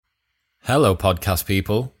Hello, podcast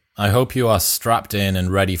people. I hope you are strapped in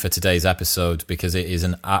and ready for today's episode because it is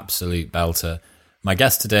an absolute belter. My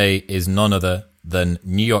guest today is none other than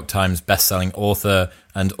New York Times bestselling author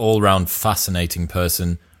and all-round fascinating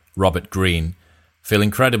person, Robert Greene. Feel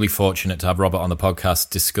incredibly fortunate to have Robert on the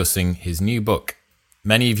podcast discussing his new book.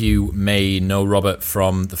 Many of you may know Robert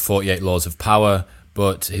from The 48 Laws of Power,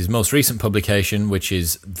 but his most recent publication, which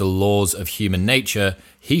is The Laws of Human Nature,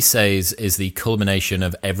 he says is the culmination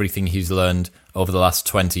of everything he's learned over the last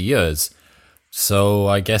 20 years. So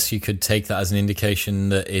I guess you could take that as an indication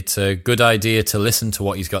that it's a good idea to listen to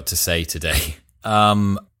what he's got to say today.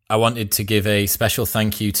 I wanted to give a special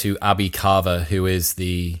thank you to Abby Carver, who is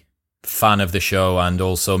the fan of the show and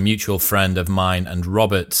also mutual friend of mine and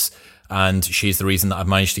Robert's. And she's the reason that I've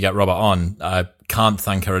managed to get Robert on. I can't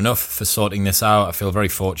thank her enough for sorting this out. I feel very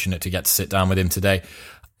fortunate to get to sit down with him today.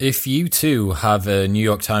 If you too have a New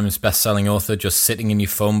York Times bestselling author just sitting in your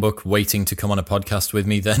phone book waiting to come on a podcast with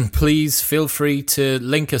me, then please feel free to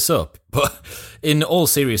link us up. But in all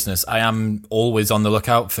seriousness, I am always on the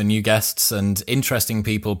lookout for new guests, and interesting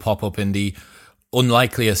people pop up in the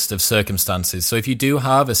unlikeliest of circumstances. So if you do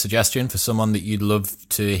have a suggestion for someone that you'd love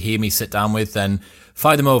to hear me sit down with, then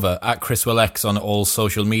fire them over at ChrisWillX on all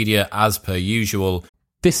social media as per usual.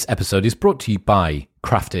 This episode is brought to you by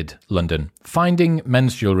Crafted London. Finding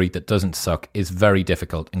men's jewellery that doesn't suck is very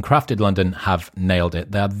difficult, and Crafted London have nailed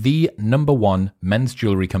it. They are the #1 men's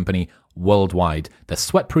jewellery company worldwide. They're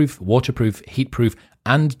sweatproof, waterproof, heatproof,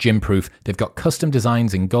 and gym-proof. They've got custom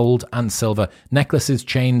designs in gold and silver, necklaces,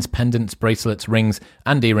 chains, pendants, bracelets, rings,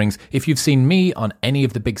 and earrings. If you've seen me on any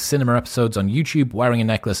of the big cinema episodes on YouTube wearing a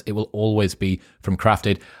necklace, it will always be from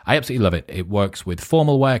Crafted. I absolutely love it. It works with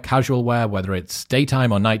formal wear, casual wear, whether it's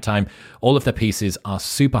daytime or nighttime. All of their pieces are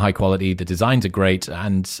super high quality. The designs are great,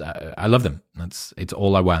 and I love them. It's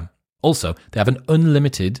all I wear. Also, they have an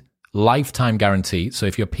unlimited lifetime guarantee, so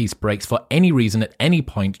if your piece breaks for any reason at any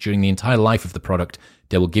point during the entire life of the product,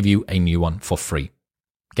 they will give you a new one for free.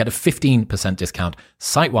 Get a 15% discount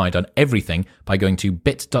site-wide on everything by going to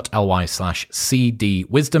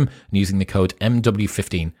bit.ly/cdwisdom and using the code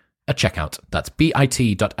MW15 at checkout. That's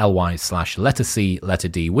bit.ly/C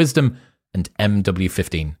wisdom and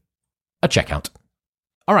MW15 at checkout.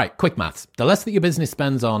 All right, quick maths. The less that your business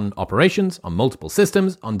spends on operations, on multiple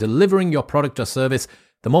systems, on delivering your product or service,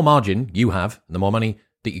 the more margin you have, the more money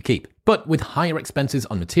that you keep. But with higher expenses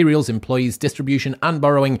on materials, employees, distribution, and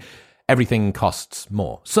borrowing, everything costs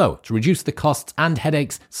more. So, to reduce the costs and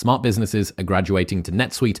headaches, smart businesses are graduating to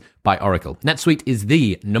NetSuite by Oracle. NetSuite is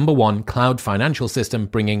the #1 cloud financial system,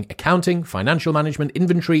 bringing accounting, financial management,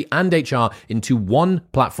 inventory, and HR into one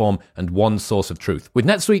platform and one source of truth. With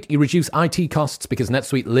NetSuite, you reduce IT costs because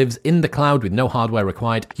NetSuite lives in the cloud with no hardware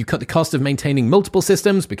required. You cut the cost of maintaining multiple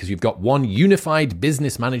systems because you've got one unified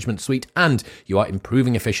business management suite, and you are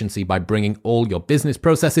improving efficiency by bringing all your business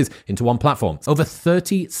processes into one platform. Over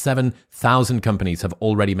 37,000 companies have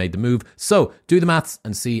already made the move, so do the maths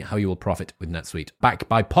and see how you will profit with NetSuite. Backed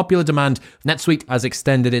by popular demand, NetSuite has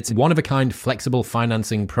extended its one-of-a-kind flexible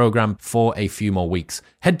financing program for a few more weeks.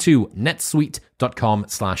 Head to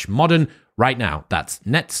netsuite.com/modern right now. That's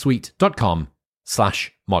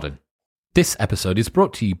netsuite.com/modern. This episode is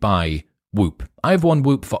brought to you by Whoop. I've worn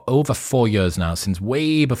Whoop for over 4 years now, since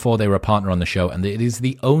way before they were a partner on the show, and it is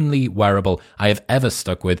the only wearable I have ever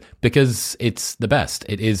stuck with because it's the best.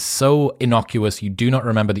 It is so innocuous, you do not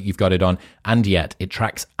remember that you've got it on, and yet it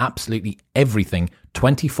tracks absolutely everything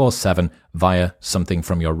 24/7 via something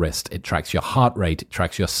from your wrist. It tracks your heart rate, it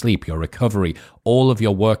tracks your sleep, your recovery, all of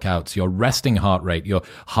your workouts, your resting heart rate, your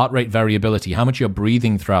heart rate variability, how much you're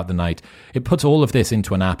breathing throughout the night. It puts all of this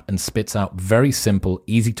into an app and spits out very simple,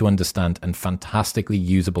 easy to understand, and fantastically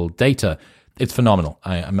usable data. It's phenomenal.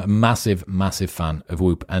 I am a massive, massive fan of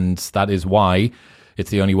Whoop, and that is why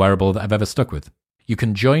it's the only wearable that I've ever stuck with. You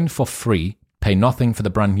can join for free, pay nothing for the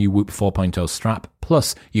brand new Whoop 4.0 strap,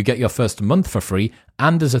 plus you get your first month for free,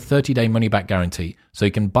 and there's a 30-day money-back guarantee. So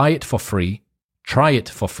you can buy it for free, try it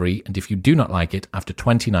for free, and if you do not like it, after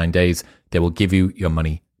 29 days, they will give you your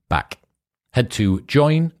money back. Head to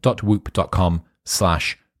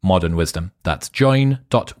join.whoop.com/modernwisdom. That's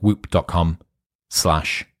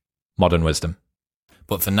join.whoop.com/modernwisdom.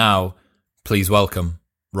 But for now, please welcome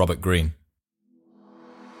Robert Greene.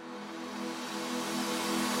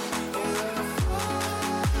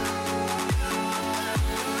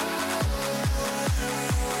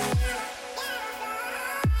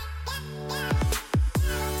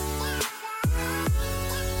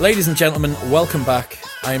 Ladies and gentlemen, welcome back.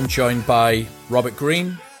 I am joined by Robert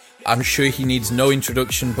Greene. I'm sure he needs no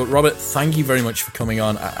introduction, but Robert, thank you very much for coming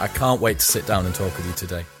on. I can't wait to sit down and talk with you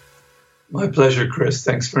today. My pleasure, Chris.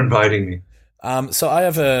 Thanks for inviting me. So I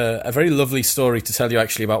have a very lovely story to tell you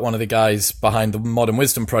actually about one of the guys behind the Modern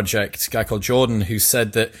Wisdom Project, a guy called Jordan, who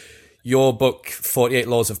said that your book, 48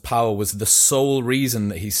 Laws of Power, was the sole reason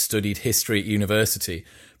that he studied history at university.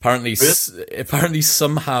 Apparently, Really? apparently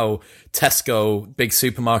somehow Tesco, big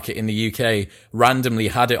supermarket in the UK, randomly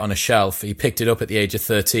had it on a shelf. He picked it up at the age of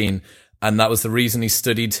 13, and that was the reason he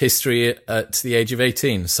studied history at the age of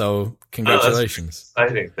 18. So congratulations. Oh,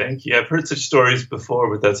 that's exciting. Thank you. I've heard such stories before,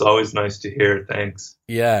 but that's always nice to hear. Thanks.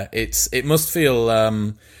 Yeah, it must feel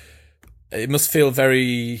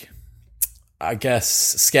very, I guess,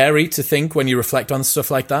 scary to think when you reflect on stuff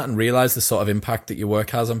like that and realize the sort of impact that your work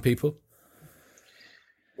has on people.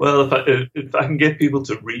 Well, if I can get people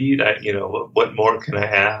to read, what more can I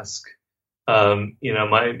ask?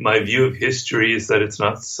 My view of history is that it's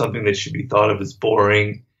not something that should be thought of as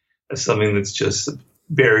boring, as something that's just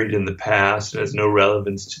buried in the past and has no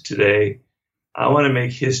relevance to today. I want to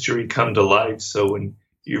make history come to life. So when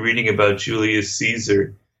you're reading about Julius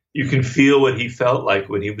Caesar, you can feel what he felt like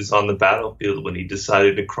when he was on the battlefield, when he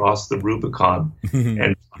decided to cross the Rubicon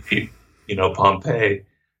and, Pompeii.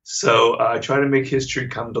 So I try to make history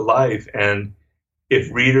come to life. And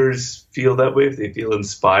if readers feel that way, if they feel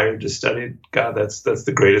inspired to study it, God, that's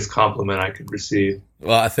the greatest compliment I could receive.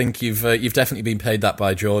 Well, I think you've definitely been paid that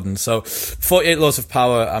by Jordan. So 48 Laws of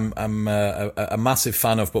Power, I'm a massive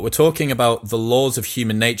fan of, but we're talking about the laws of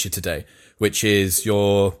human nature today, which is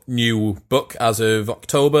your new book as of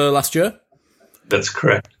October last year. That's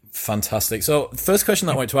correct. Fantastic. So the first question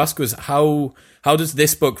that I wanted to ask was how does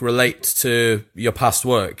this book relate to your past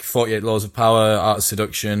work, 48 Laws of Power, Art of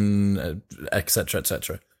Seduction, et cetera, et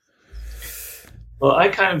cetera? Well, I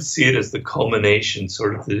kind of see it as the culmination,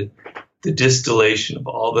 sort of the distillation of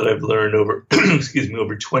all that I've learned over,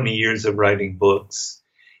 over 20 years of writing books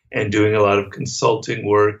and doing a lot of consulting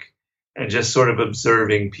work and just sort of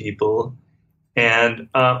observing people. And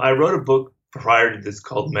I wrote a book prior to this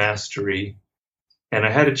called Mastery. And I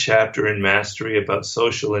had a chapter in Mastery about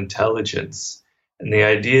social intelligence. And the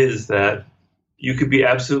idea is that you could be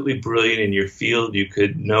absolutely brilliant in your field. You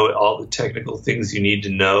could know all the technical things you need to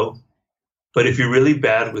know. But if you're really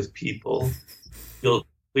bad with people, you'll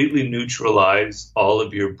completely neutralize all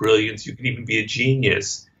of your brilliance. You can even be a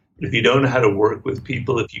genius. But if you don't know how to work with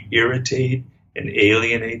people, if you irritate and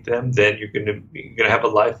alienate them, then you're going to have a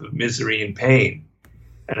life of misery and pain.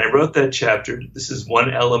 And I wrote that chapter. This is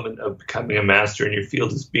one element of becoming a master in your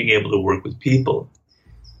field, is being able to work with people.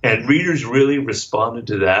 And readers really responded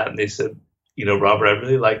to that. And they said, Robert, I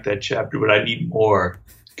really like that chapter, but I need more.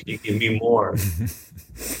 Can you give me more?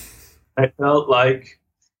 I felt like,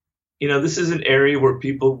 this is an area where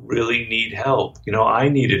people really need help. I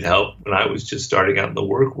needed help when I was just starting out in the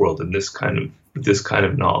work world and this kind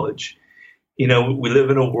of knowledge. We live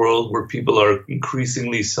in a world where people are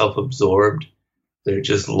increasingly self-absorbed. They're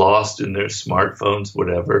just lost in their smartphones,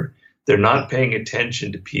 whatever. They're not paying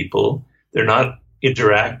attention to people. They're not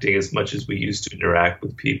interacting as much as we used to interact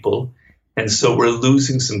with people. And so we're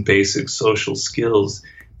losing some basic social skills,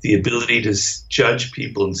 the ability to judge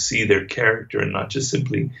people and see their character and not just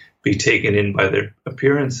simply be taken in by their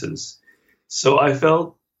appearances. So I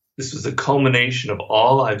felt this was a culmination of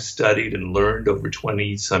all I've studied and learned over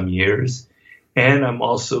 20 some years. And I'm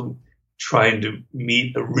also trying to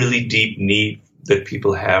meet a really deep need that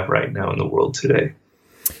people have right now in the world today.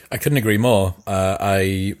 I couldn't agree more.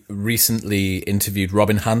 I recently interviewed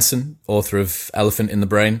Robin Hanson, author of Elephant in the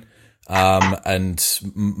Brain, and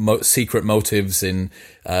Secret Motives in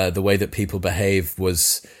the way that people behave.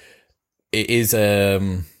 It is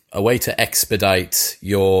a way to expedite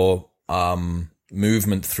your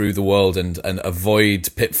movement through the world and avoid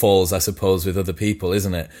pitfalls, I suppose, with other people,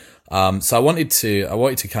 isn't it? So I wanted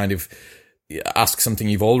to kind of ask something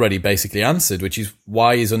you've already basically answered, which is,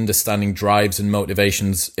 why is understanding drives and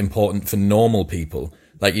motivations important for normal people?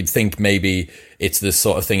 Like, you'd think maybe it's the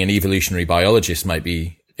sort of thing an evolutionary biologist might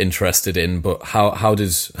be interested in, but how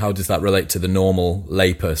does that relate to the normal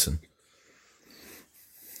layperson?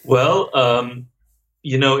 Well,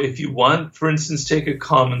 if you want, for instance, take a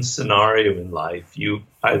common scenario in life, you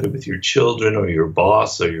either with your children or your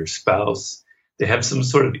boss or your spouse, they have some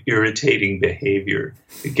sort of irritating behavior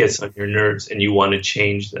that gets on your nerves and you want to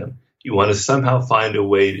change them. You want to somehow find a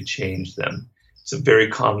way to change them. It's a very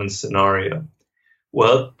common scenario.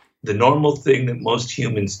 Well, the normal thing that most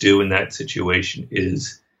humans do in that situation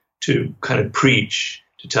is to kind of preach,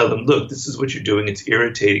 to tell them, look, this is what you're doing. It's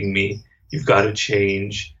irritating me. You've got to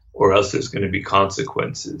change, or else there's going to be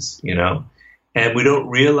consequences, And we don't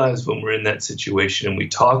realize when we're in that situation and we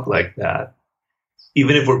talk like that,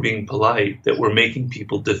 even if we're being polite, that we're making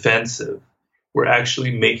people defensive. we're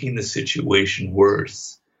actually making the situation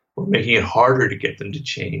worse. We're making it harder to get them to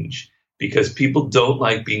change because people don't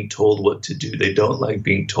like being told what to do. They don't like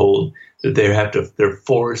being told that they're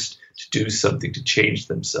forced to do something to change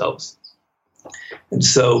themselves. And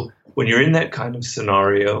so when you're in that kind of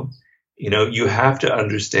scenario, you have to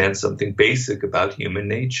understand something basic about human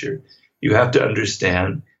nature. You have to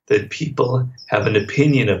understand that people have an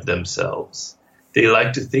opinion of themselves. They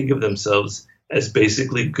like to think of themselves as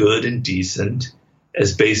basically good and decent,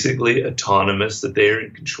 as basically autonomous, that they're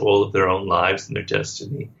in control of their own lives and their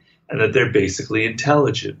destiny, and that they're basically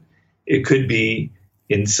intelligent. It could be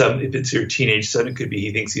if it's your teenage son, it could be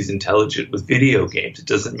he thinks he's intelligent with video games. It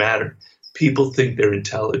doesn't matter. People think they're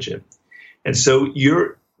intelligent. And so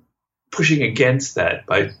you're pushing against that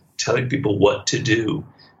by telling people what to do.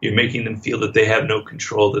 You're making them feel that they have no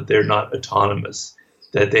control, that they're not autonomous,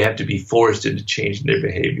 that they have to be forced into changing their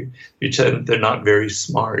behavior. You're telling them they're not very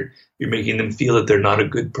smart. You're making them feel that they're not a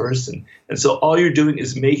good person. And so all you're doing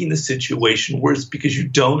is making the situation worse because you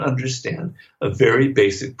don't understand a very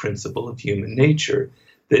basic principle of human nature,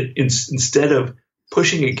 that instead of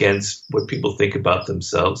pushing against what people think about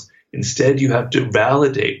themselves, instead you have to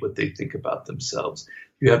validate what they think about themselves.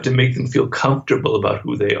 You have to make them feel comfortable about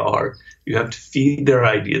who they are. You have to feed their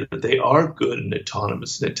idea that they are good and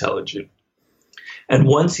autonomous and intelligent. And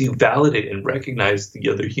once you validate and recognize the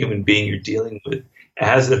other human being you're dealing with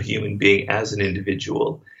as a human being, as an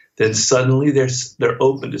individual, then suddenly they're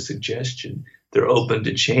open to suggestion. They're open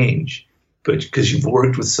to change, but because you've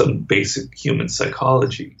worked with some basic human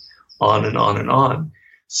psychology, on and on and on.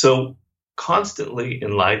 So constantly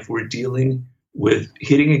in life, we're dealing with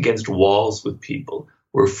hitting against walls with people.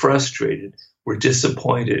 We're frustrated. We're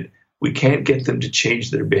disappointed. We can't get them to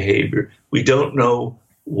change their behavior. We don't know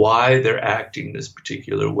why they're acting this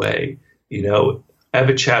particular way. I have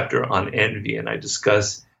a chapter on envy, and I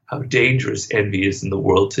discuss how dangerous envy is in the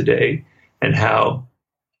world today, and how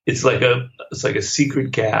it's like a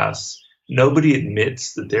secret gas. Nobody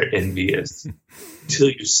admits that they're envious until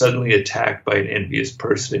you're suddenly attacked by an envious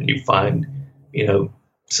person and you find,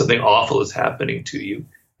 something awful is happening to you.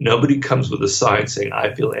 Nobody comes with a sign saying,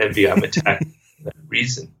 I feel envy, I'm attacked for that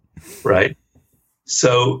reason, right?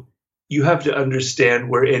 So you have to understand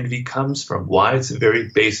where envy comes from, why it's a very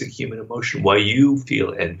basic human emotion, why you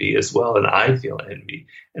feel envy as well, and I feel envy,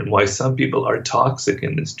 and why some people are toxic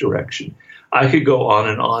in this direction. I could go on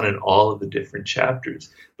in all of the different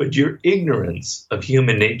chapters, but your ignorance of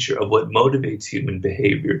human nature, of what motivates human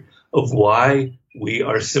behavior, of why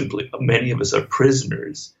many of us are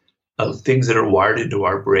prisoners of things that are wired into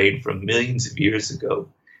our brain from millions of years ago,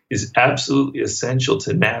 is absolutely essential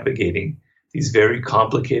to navigating these very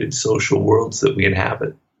complicated social worlds that we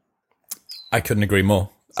inhabit. I couldn't agree more.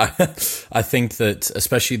 I think that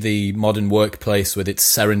especially the modern workplace with its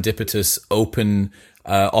serendipitous open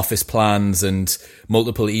office plans and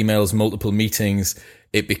multiple emails, multiple meetings,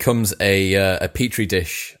 it becomes a petri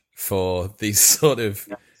dish for these sort of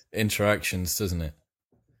interactions, doesn't it?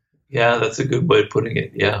 Yeah, that's a good way of putting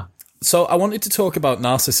it. Yeah. So I wanted to talk about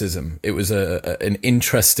narcissism. It was an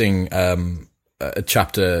interesting a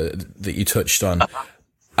chapter that you touched on.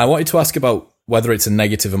 I wanted to ask about whether it's a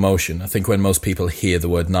negative emotion. I think when most people hear the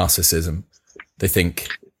word narcissism, they think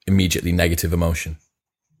immediately negative emotion.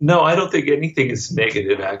 No, I don't think anything is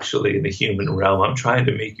negative, actually, in the human realm. I'm trying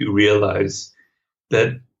to make you realize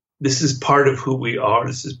that this is part of who we are.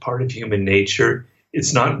 This is part of human nature.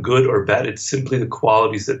 It's not good or bad. It's simply the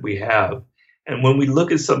qualities that we have. And when we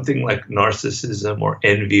look at something like narcissism or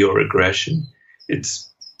envy or aggression, it's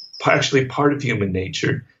actually part of human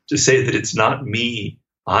nature to say that it's not me.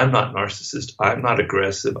 I'm not narcissist. I'm not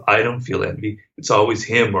aggressive. I don't feel envy. It's always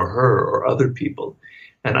him or her or other people.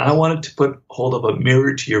 And I wanted to hold up a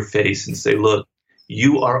mirror to your face and say, look,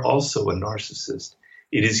 you are also a narcissist.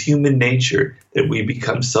 It is human nature that we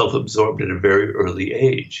become self-absorbed at a very early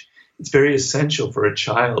age. It's very essential for a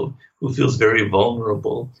child who feels very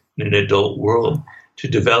vulnerable in an adult world to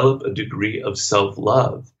develop a degree of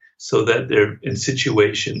self-love so that they're in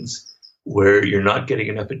situations where you're not getting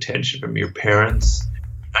enough attention from your parents,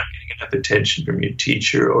 not getting enough attention from your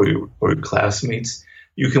teacher or your classmates.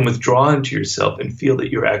 You can withdraw into yourself and feel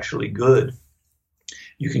that you're actually good.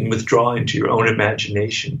 You can withdraw into your own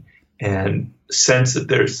imagination and sense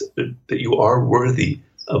that you are worthy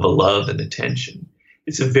of a love and attention.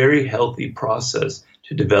 It's a very healthy process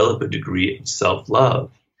to develop a degree of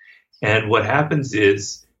self-love. And what happens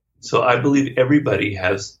is, so I believe everybody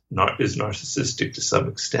is narcissistic to some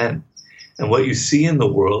extent. And what you see in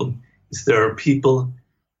the world is there are people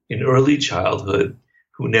in early childhood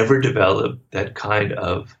who never develop that kind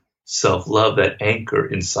of self-love, that anchor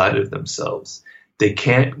inside of themselves. They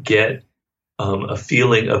can't get a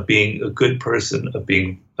feeling of being a good person, of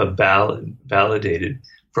being validated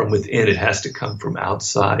from within. It has to come from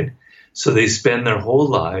outside. So they spend their whole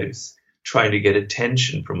lives trying to get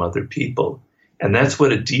attention from other people. And that's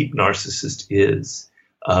what a deep narcissist is.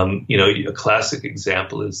 A classic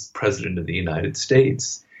example is the President of the United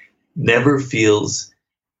States. Never feels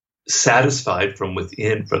satisfied from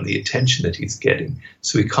within from the attention that he's getting.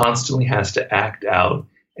 So he constantly has to act out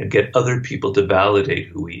and get other people to validate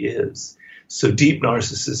who he is. So deep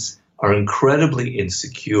narcissists are incredibly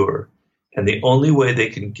insecure. And the only way they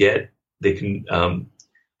can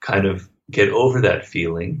kind of get over that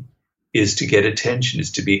feeling is to get attention,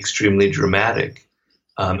 is to be extremely dramatic.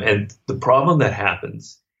 And the problem that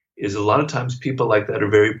happens is a lot of times people like that are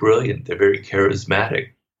very brilliant. They're very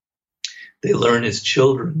charismatic. They learn as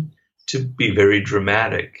children to be very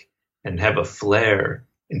dramatic and have a flair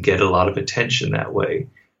and get a lot of attention that way.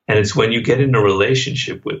 And it's when you get in a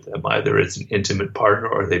relationship with them, either it's an intimate partner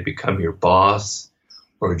or they become your boss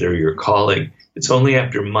or they're your colleague. It's only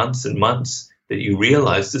after months and months that you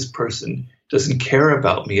realize this person doesn't care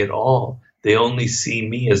about me at all. They only see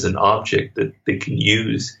me as an object that they can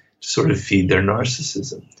use to sort of feed their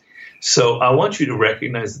narcissism. So I want you to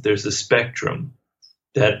recognize that there's a spectrum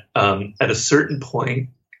that at a certain point,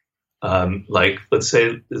 like let's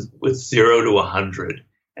say with 0 to 100,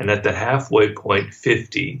 and at the halfway point,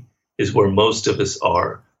 50 is where most of us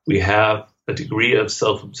are. We have a degree of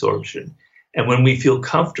self-absorption. And when we feel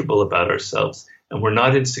comfortable about ourselves and we're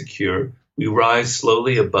not insecure, we rise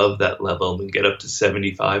slowly above that level and we get up to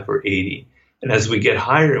 75 or 80. And as we get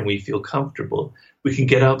higher and we feel comfortable, we can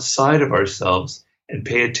get outside of ourselves and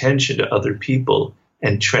pay attention to other people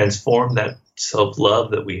and transform that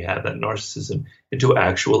self-love that we have, that narcissism, into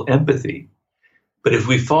actual empathy. But if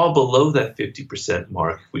we fall below that 50%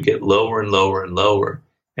 mark, we get lower and lower and lower,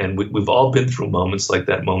 and we've all been through moments like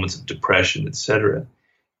that, moments of depression, etc.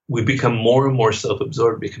 We become more and more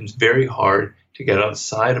self-absorbed. It becomes very hard to get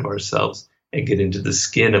outside of ourselves and get into the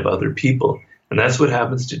skin of other people. And that's what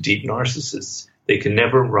happens to deep narcissists. They can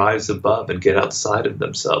never rise above and get outside of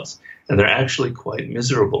themselves, and they're actually quite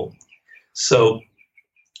miserable. So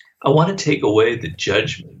I want to take away the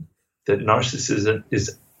judgment that narcissism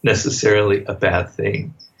is necessarily a bad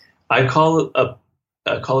thing. I call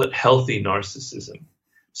it healthy narcissism.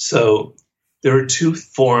 So there are two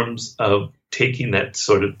forms of taking that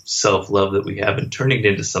sort of self-love that we have and turning it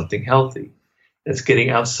into something healthy. That's getting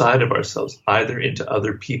outside of ourselves, either into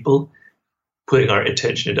other people, putting our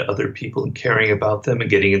attention into other people and caring about them and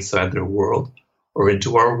getting inside their world, or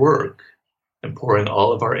into our work and pouring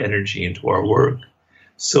all of our energy into our work.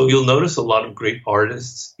 So you'll notice a lot of great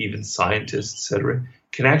artists, even scientists, etc.,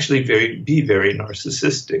 can actually be very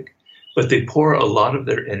narcissistic, but they pour a lot of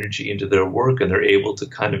their energy into their work and they're able to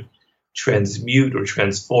kind of transmute or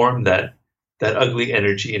transform that ugly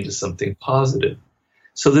energy into something positive.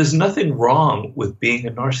 So there's nothing wrong with being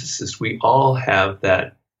a narcissist. We all have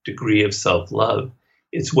that degree of self-love.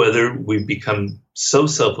 It's whether we become so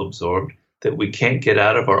self-absorbed that we can't get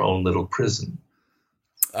out of our own little prison.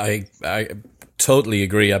 I totally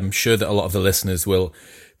agree. I'm sure that a lot of the listeners will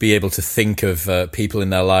be able to think of people in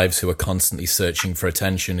their lives who are constantly searching for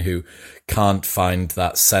attention, who can't find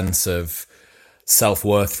that sense of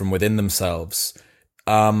self-worth from within themselves.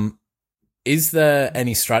 Is there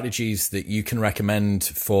any strategies that you can recommend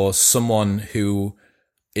for someone who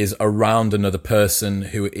is around another person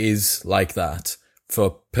who is like that,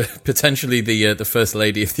 for potentially the First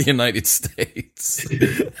Lady of the United States?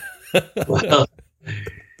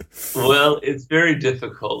 Well, it's very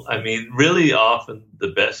difficult. I mean, really often the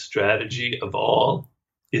best strategy of all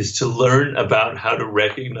is to learn about how to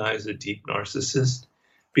recognize a deep narcissist.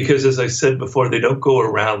 Because as I said before, they don't go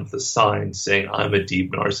around with a sign saying, I'm a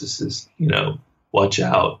deep narcissist, watch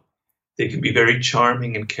out. They can be very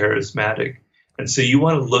charming and charismatic. And so you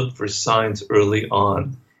want to look for signs early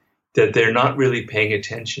on that they're not really paying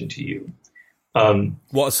attention to you.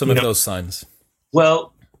 What are some of those signs?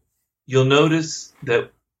 Well, you'll notice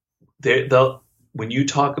that when you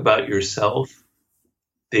talk about yourself,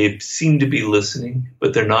 they seem to be listening,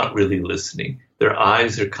 but they're not really listening. Their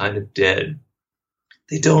eyes are kind of dead.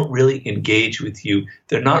 They don't really engage with you.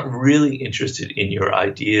 They're not really interested in your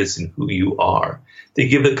ideas and who you are. They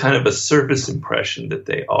give a kind of a surface impression that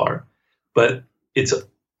they are. But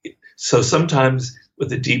so sometimes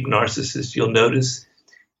with a deep narcissist, you'll notice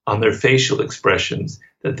on their facial expressions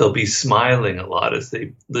that they'll be smiling a lot as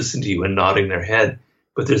they listen to you and nodding their head,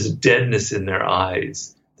 but there's a deadness in their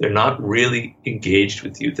eyes. They're not really engaged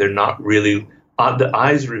with you. They're not really, the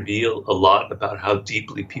eyes reveal a lot about how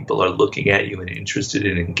deeply people are looking at you and interested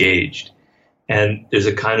and engaged. And there's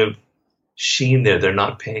a kind of sheen there. They're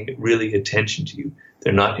not paying really attention to you.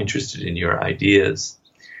 They're not interested in your ideas.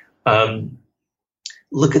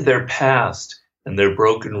 Look at their past and their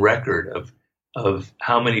broken record of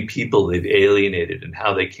how many people they've alienated and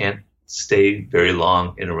how they can't stay very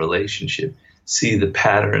long in a relationship. See the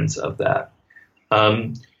patterns of that.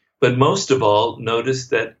 But most of all, notice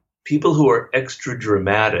that people who are extra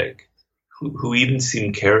dramatic, who even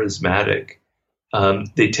seem charismatic,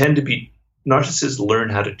 they tend to be, narcissists learn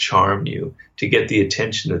how to charm you to get the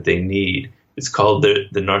attention that they need. It's called the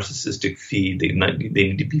narcissistic feed. They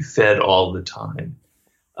need to be fed all the time.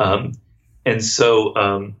 And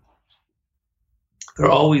so they're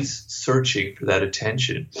always searching for that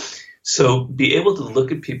attention. So be able to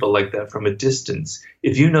look at people like that from a distance.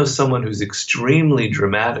 If you know someone who's extremely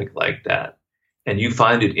dramatic like that, and you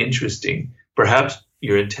find it interesting, perhaps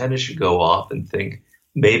your antenna should go off and think,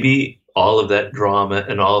 maybe all of that drama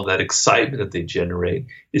and all of that excitement that they generate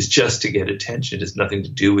is just to get attention. It has nothing to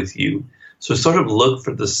do with you. So sort of look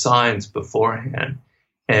for the signs beforehand.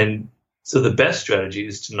 And so the best strategy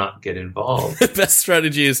is to not get involved. The best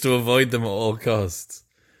strategy is to avoid them at all costs.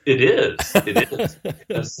 It is.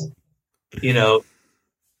 Because,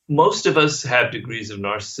 most of us have degrees of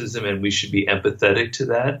narcissism, and we should be empathetic to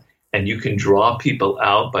that. And you can draw people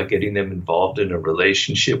out by getting them involved in a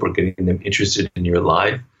relationship or getting them interested in your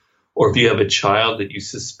life. Or if you have a child that you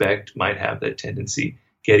suspect might have that tendency,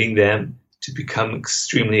 getting them to become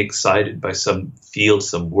extremely excited by some field,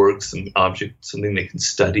 some work, some object, something they can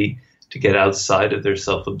study, to get outside of their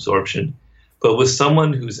self-absorption. But with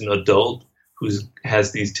someone who's an adult who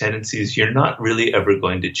has these tendencies, you're not really ever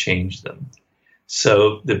going to change them.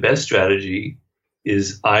 So the best strategy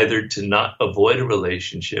is either to not avoid a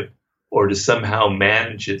relationship or to somehow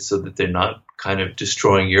manage it so that they're not kind of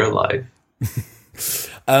destroying your life.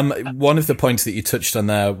 One of the points that you touched on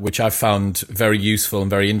there, which I found very useful and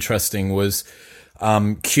very interesting, was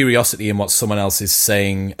curiosity in what someone else is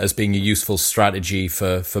saying as being a useful strategy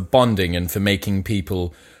for bonding and for making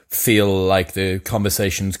people feel like the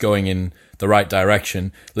conversation's going in the right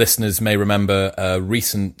direction. Listeners may remember a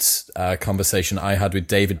recent conversation I had with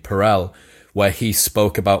David Perel, where he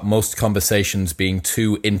spoke about most conversations being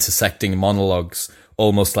two intersecting monologues,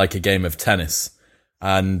 almost like a game of tennis.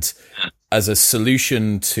 And as a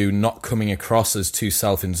solution to not coming across as too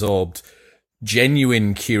self-absorbed,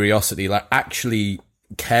 genuine curiosity, like actually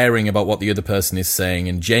caring about what the other person is saying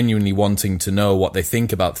and genuinely wanting to know what they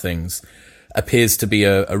think about things, appears to be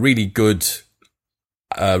a really good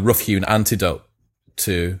rough-hewn antidote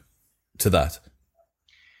to that.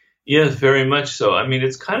 Yes, very much so. I mean,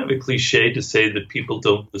 it's kind of a cliche to say that people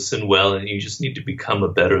don't listen well and you just need to become a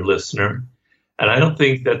better listener. And I don't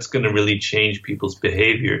think that's going to really change people's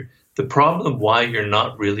behavior. The problem why you're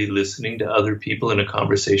not really listening to other people in a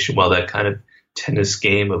conversation while that kind of tennis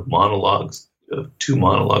game of monologues, of two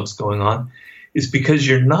monologues going on, is because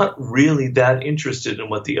you're not really that interested in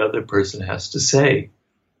what the other person has to say.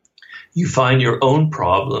 You find your own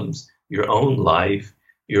problems, your own life,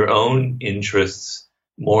 your own interests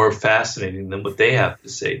more fascinating than what they have to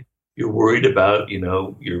say. You're worried about,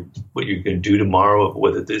 what you're going to do tomorrow,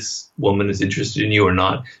 whether this woman is interested in you or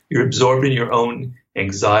not. You're absorbed in your own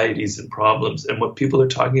anxieties and problems, and what people are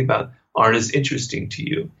talking about aren't as interesting to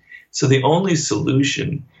you. So the only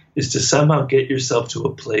solution is to somehow get yourself to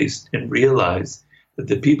a place and realize that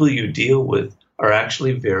the people you deal with are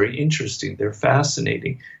actually very interesting. They're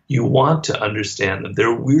fascinating. You want to understand them.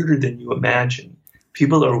 They're weirder than you imagine.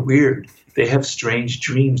 People are weird. They have strange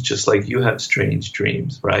dreams, just like you have strange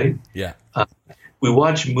dreams, right? Yeah. We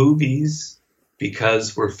watch movies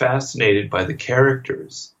because we're fascinated by the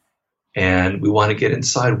characters, and we want to get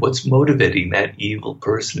inside what's motivating that evil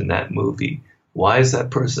person in that movie. Why is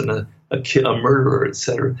that person a murderer,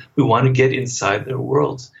 etc.? We want to get inside their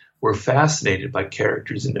worlds. We're fascinated by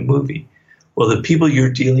characters in the movie. Well, the people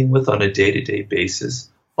you're dealing with on a day-to-day basis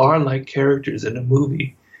are like characters in a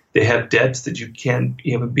movie. They have depths that you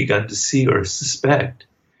haven't begun to see or suspect.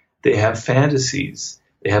 They have fantasies.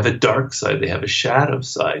 They have a dark side. They have a shadow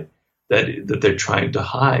side that they're trying to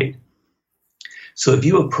hide. So if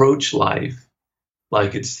you approach life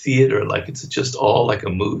like it's theater, like it's just all like a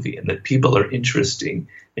movie, and that people are interesting,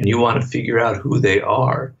 and you want to figure out who they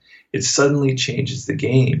are, it suddenly changes the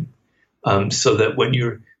game. So that when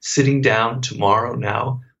you're sitting down tomorrow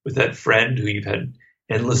now with that friend who you've had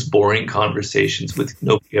endless boring conversations with,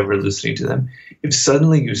 nobody ever listening to them, if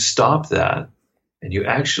suddenly you stop that and you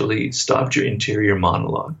actually stopped your interior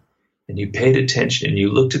monologue and you paid attention and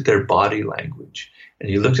you looked at their body language and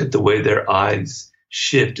you looked at the way their eyes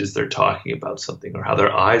shift as they're talking about something, or how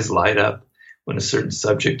their eyes light up when a certain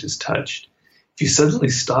subject is touched, if you suddenly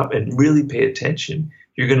stop and really pay attention,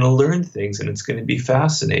 you're going to learn things, and it's going to be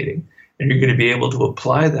fascinating. And you're going to be able to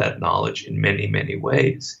apply that knowledge in many, many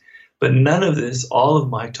ways. But none of this, all of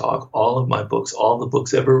my talk, all of my books, all the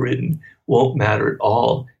books ever written won't matter at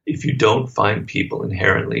all if you don't find people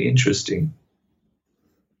inherently interesting.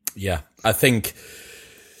 Yeah, I think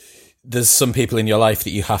there's some people in your life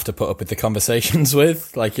that you have to put up with the conversations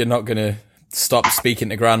with. Like, you're not going to stop speaking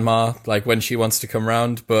to grandma, like, when she wants to come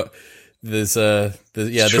round, but there's an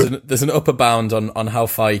upper bound on how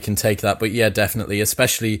far you can take that. But yeah, definitely,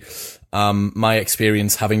 especially my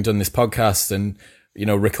experience having done this podcast and, you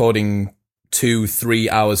know, recording 2-3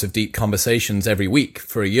 hours of deep conversations every week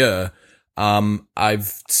for a year.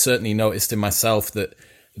 I've certainly noticed in myself that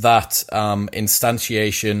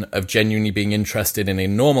instantiation of genuinely being interested in a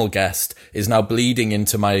normal guest is now bleeding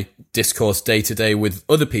into my discourse day to day with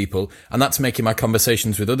other people. And that's making my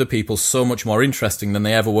conversations with other people so much more interesting than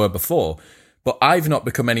they ever were before. But I've not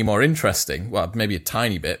become any more interesting. Well, maybe a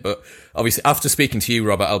tiny bit, but obviously after speaking to you,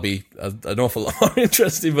 Robert, I'll be an awful lot more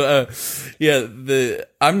interesting. But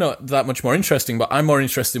I'm not that much more interesting, but I'm more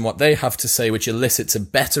interested in what they have to say, which elicits a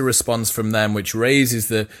better response from them, which raises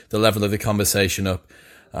the level of the conversation up.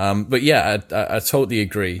 But yeah, I totally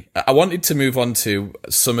agree. I wanted to move on to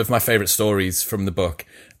some of my favorite stories from the book.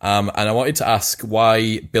 And I wanted to ask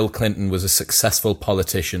why Bill Clinton was a successful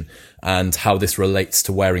politician and how this relates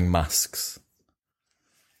to wearing masks.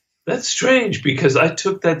 That's strange, because I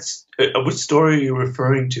took that. Which story are you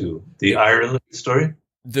referring to? The Ireland story?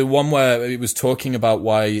 The one where it was talking about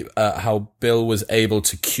why, how Bill was able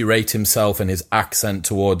to curate himself and his accent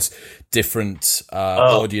towards different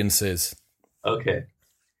audiences. Okay.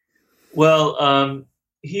 Well,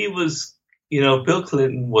 he was, Bill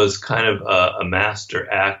Clinton was kind of a master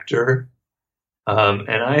actor.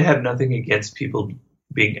 And I have nothing against people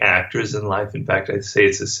being actors in life. In fact, I say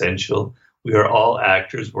it's essential. We are all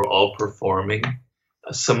actors. We're all performing.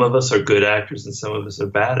 Some of us are good actors and some of us are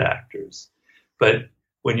bad actors. But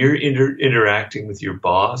when you're interacting with your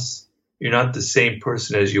boss, you're not the same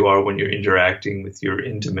person as you are when you're interacting with your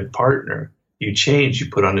intimate partner. You change. You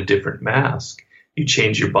put on a different mask. You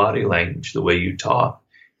change your body language, the way you talk.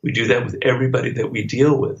 We do that with everybody that we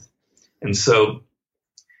deal with. And so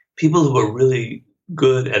people who are really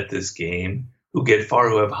good at this game, who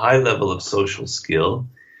have high level of social skill,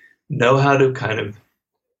 know how to kind of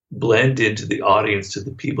blend into the audience, to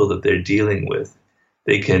the people that they're dealing with.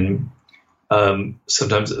 They can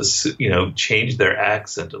sometimes, change their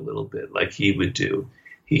accent a little bit, like he would do.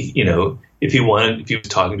 If he was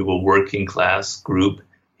talking to a working class group,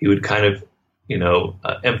 he would kind of,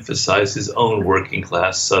 emphasize his own working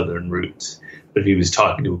class Southern roots. But if he was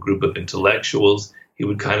talking to a group of intellectuals, he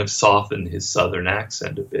would kind of soften his Southern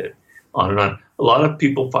accent a bit, on and on. A lot of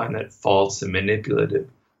people find that false and manipulative.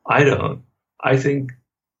 I don't. I think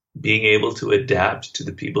being able to adapt to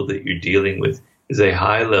the people that you're dealing with is a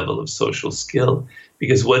high level of social skill,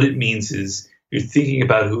 because what it means is you're thinking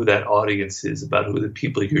about who that audience is, about who the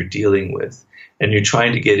people you're dealing with, and you're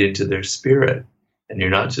trying to get into their spirit. And you're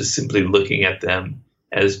not just simply looking at them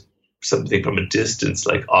as something from a distance,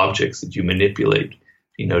 like objects that you manipulate,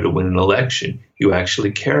 to win an election. You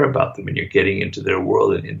actually care about them, and you're getting into their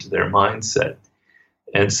world and into their mindset.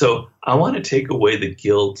 And so I want to take away the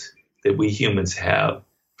guilt that we humans have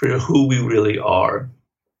for who we really are.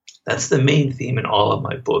 That's the main theme in all of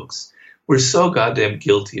my books. We're so goddamn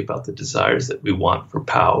guilty about the desires that we want for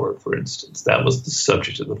power, for instance. That was the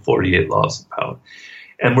subject of the 48 Laws of Power.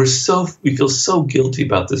 And we feel so guilty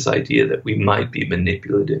about this idea that we might be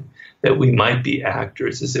manipulative, that we might be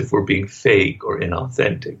actors, as if we're being fake or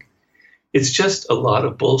inauthentic. It's just a lot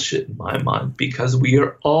of bullshit in my mind, because we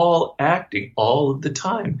are all acting all of the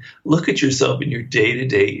time. Look at yourself in your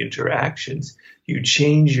day-to-day interactions. You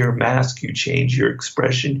change your mask, you change your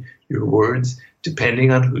expression, your words,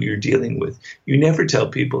 depending on who you're dealing with. You never tell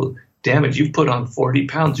people, damn it, you've put on 40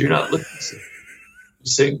 pounds, you're not looking so. You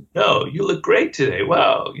say, no, you look great today.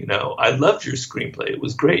 Wow, I loved your screenplay. It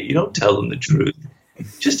was great. You don't tell them the truth.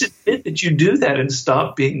 Just admit that you do that and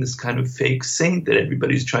stop being this kind of fake saint that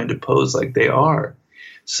everybody's trying to pose like they are.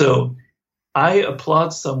 So I applaud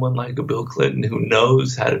someone like a Bill Clinton who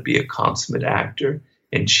knows how to be a consummate actor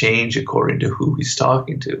and change according to who he's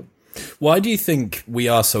talking to. Why do you think we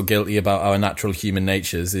are so guilty about our natural human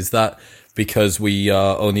natures? Is that because we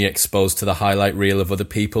are only exposed to the highlight reel of other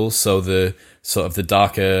people, so the sort of the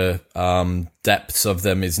darker depths of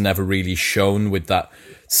them is never really shown with that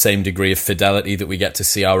same degree of fidelity that we get to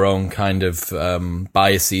see our own kind of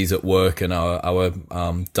biases at work and our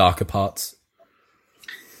darker parts?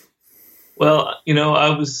 Well,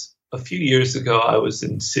 a few years ago, I was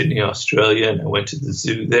in Sydney, Australia, and I went to the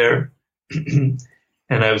zoo there.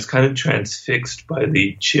 And I was kind of transfixed by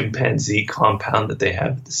the chimpanzee compound that they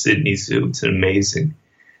have at the Sydney Zoo. It's amazing.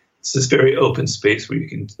 It's this very open space where you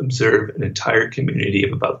can observe an entire community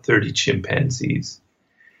of about 30 chimpanzees.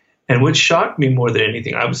 And what shocked me more than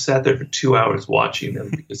anything, I was sat there for 2 hours watching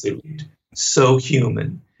them because they looked so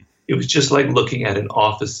human. It was just like looking at an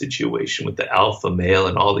office situation with the alpha male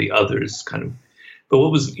and all the others kind of. But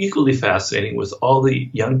what was equally fascinating was all the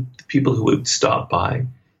young people who would stop by,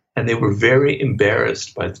 and they were very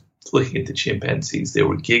embarrassed by looking at the chimpanzees. They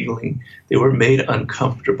were giggling. They were made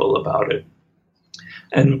uncomfortable about it.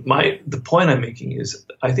 And the point I'm making is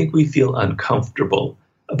I think we feel uncomfortable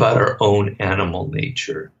about our own animal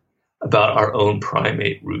nature, about our own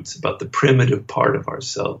primate roots, about the primitive part of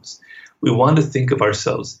ourselves. We want to think of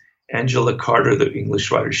ourselves. Angela Carter, the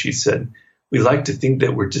English writer, she said, we like to think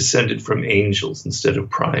that we're descended from angels instead of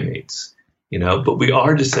primates, but we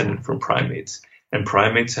are descended from primates, and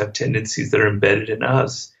primates have tendencies that are embedded in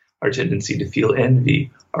us, our tendency to feel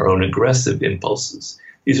envy, our own aggressive impulses.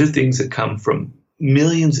 These are things that come from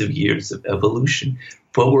millions of years of evolution,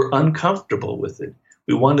 but we're uncomfortable with it.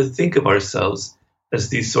 We want to think of ourselves as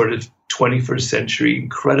these sort of 21st century,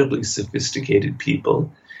 incredibly sophisticated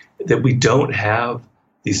people, that we don't have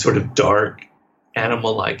these sort of dark,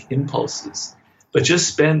 animal-like impulses. But just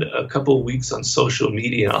spend a couple of weeks on social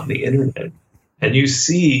media, on the internet, and you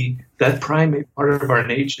see that primate part of our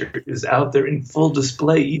nature is out there in full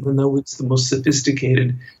display, even though it's the most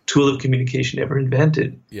sophisticated tool of communication ever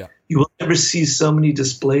invented. Yeah. You will never see so many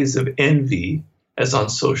displays of envy as on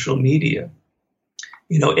social media.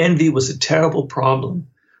 Envy was a terrible problem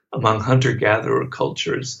among hunter-gatherer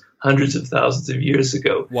cultures hundreds of thousands of years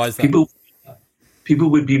ago. Why is that?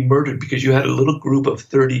 People would be murdered because you had a little group of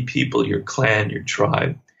 30 people, your clan, your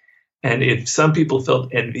tribe. And if some people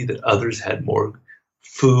felt envy that others had more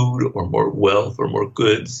food or more wealth or more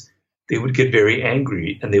goods, they would get very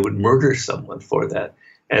angry and they would murder someone for that.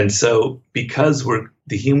 And so because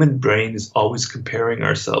the human brain is always comparing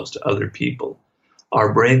ourselves to other people,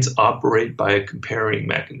 our brains operate by a comparing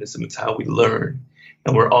mechanism. It's how we learn.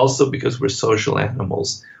 And we're also, because we're social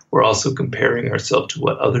animals, we're also comparing ourselves to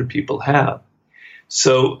what other people have.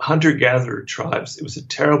 So hunter-gatherer tribes, it was a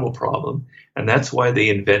terrible problem, and that's why they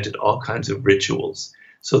invented all kinds of rituals.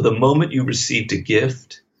 So the moment you received a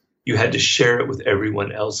gift, you had to share it with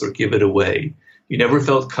everyone else or give it away. You never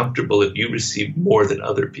felt comfortable if you received more than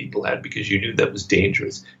other people had because you knew that was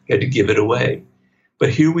dangerous. You had to give it away.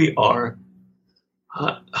 But here we are,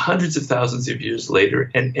 hundreds of thousands of years later,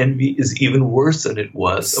 and envy is even worse than it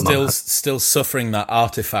was. Still suffering that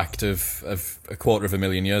artifact of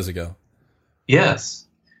 250,000 years ago. Yes.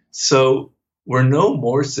 So we're no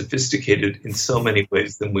more sophisticated in so many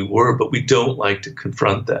ways than we were, but we don't like to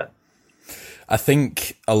confront that. I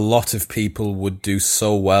think a lot of people would do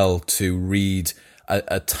so well to read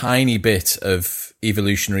a tiny bit of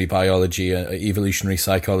evolutionary biology, evolutionary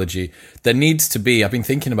psychology. There needs to be, I've been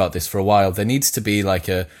thinking about this for a while, there needs to be like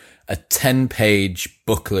a 10-page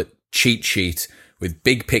booklet cheat sheet with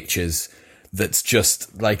big pictures that's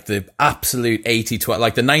just like the absolute 80-20,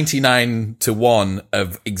 like the 99-1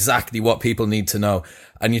 of exactly what people need to know.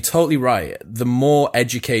 And you're totally right. The more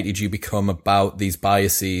educated you become about these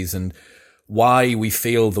biases and why we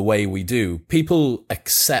feel the way we do, people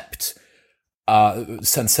accept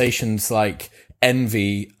sensations like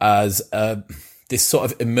envy as this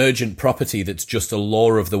sort of emergent property that's just a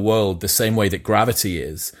law of the world, the same way that gravity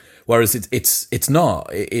is. Whereas it's not.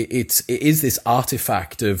 It is this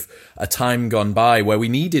artifact of a time gone by where we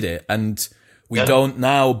needed it and we don't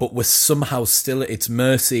now, but we're somehow still at its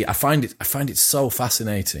mercy. I find it so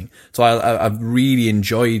fascinating. So I've really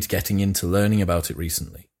enjoyed getting into learning about it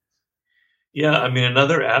recently. Yeah, I mean,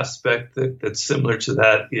 another aspect that's similar to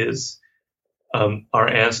that is our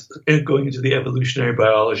answer, going into the evolutionary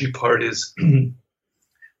biology part, is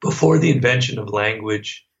before the invention of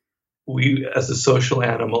language, we, as a social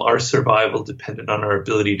animal, our survival depended on our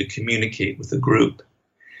ability to communicate with a group.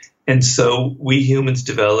 And so we humans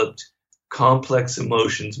developed complex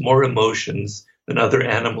emotions, more emotions than other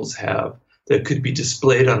animals have, that could be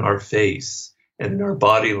displayed on our face and in our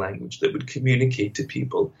body language that would communicate to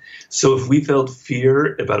people. So if we felt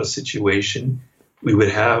fear about a situation, we would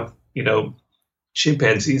have,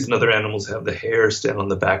 chimpanzees and other animals have the hair stand on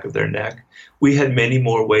the back of their neck. We had many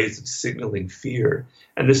more ways of signaling fear,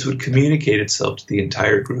 and this would communicate itself to the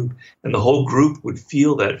entire group, and the whole group would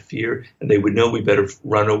feel that fear, and they would know we better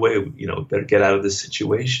run away, better get out of this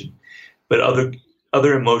situation. But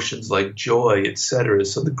other emotions like joy, etc.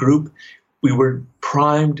 So the group, we were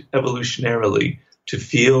primed evolutionarily to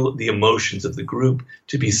feel the emotions of the group,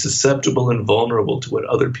 to be susceptible and vulnerable to what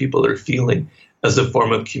other people are feeling as a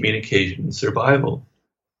form of communication and survival.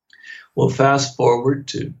 Well, fast forward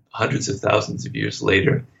to hundreds of thousands of years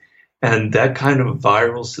later, and that kind of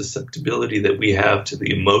viral susceptibility that we have to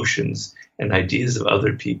the emotions and ideas of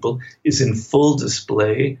other people is in full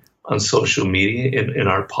display on social media, in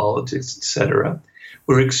our politics, etc.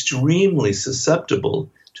 We're extremely susceptible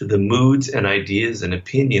to the moods and ideas and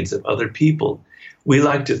opinions of other people. We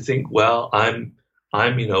like to think, well, I'm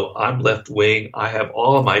left wing. I have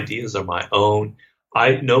all of my ideas are my own.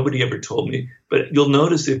 Nobody ever told me. But you'll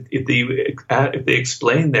notice if they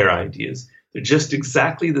explain their ideas, they're just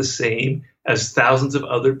exactly the same as thousands of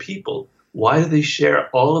other people. Why do they share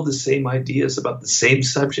all of the same ideas about the same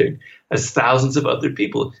subject as thousands of other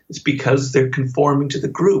people? It's because they're conforming to the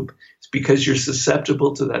group. It's because you're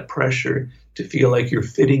susceptible to that pressure to feel like you're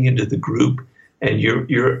fitting into the group, and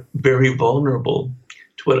you're very vulnerable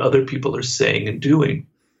to what other people are saying and doing.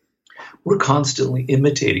 We're constantly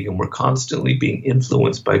imitating, and we're constantly being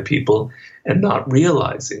influenced by people and not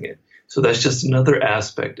realizing it. So that's just another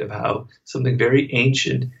aspect of how something very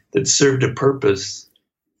ancient that served a purpose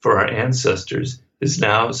for our ancestors is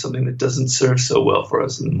now something that doesn't serve so well for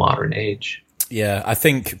us in the modern age. Yeah, I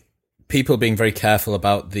think people being very careful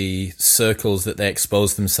about the circles that they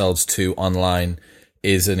expose themselves to online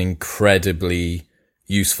is an incredibly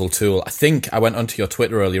useful tool. I think I went onto your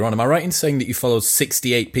Twitter earlier on. Am I right in saying that you follow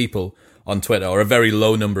 68 people on Twitter, or a very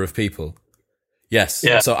low number of people? Yes.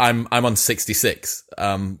 Yeah. So I'm on 66,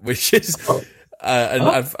 which is, and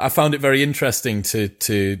I found it very interesting to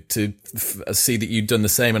see that you'd done the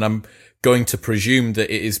same. And I'm going to presume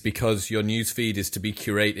that it is because your news feed is to be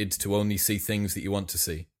curated to only see things that you want to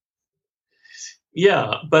see.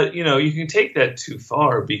 Yeah, but you can take that too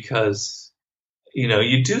far, because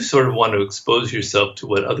you do sort of want to expose yourself to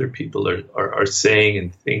what other people are saying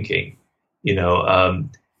and thinking.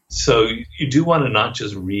 So you do want to not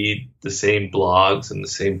just read the same blogs and the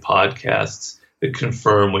same podcasts that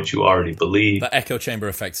confirm what you already believe. The echo chamber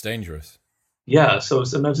effect's dangerous. Yeah, so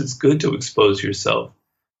sometimes it's good to expose yourself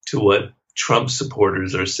to what Trump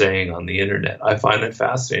supporters are saying on the internet. I find that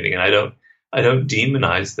fascinating, and I don't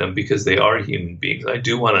demonize them, because they are human beings. I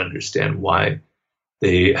do want to understand why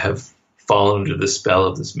they have fallen under the spell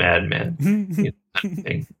of this madman.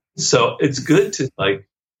 So it's good to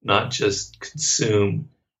not just consume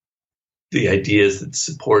the ideas that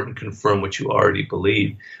support and confirm what you already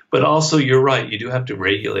believe, but also, you're right, you do have to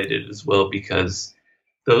regulate it as well, because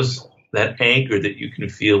that anger that you can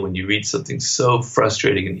feel when you read something so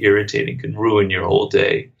frustrating and irritating can ruin your whole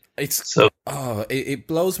day. It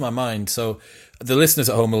blows my mind. So the listeners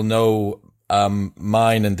at home will know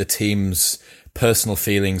mine and the team's personal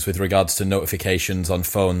feelings with regards to notifications on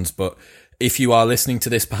phones. But if you are listening to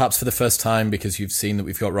this perhaps for the first time because you've seen that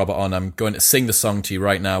we've got Robert on, I'm going to sing the song to you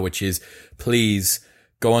right now, which is, please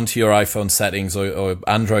go onto your iPhone settings or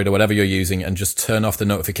Android or whatever you're using and just turn off the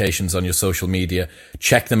notifications on your social media.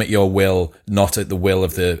 Check them at your will, not at the will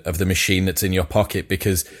of the machine that's in your pocket,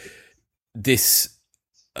 because this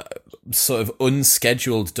sort of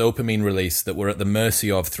unscheduled dopamine release that we're at the mercy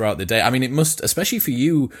of throughout the day. I mean, it must, especially for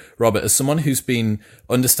you, Robert, as someone who's been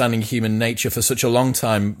understanding human nature for such a long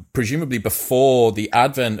time, presumably before the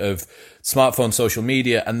advent of smartphone, social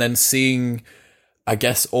media, and then seeing, I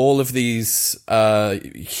guess, all of these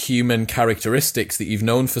human characteristics that you've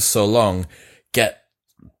known for so long get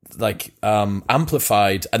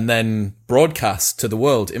amplified and then broadcast to the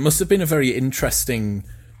world. It must have been a very interesting,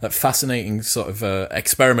 fascinating sort of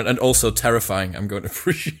experiment, and also terrifying, I'm going to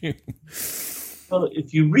presume. Well,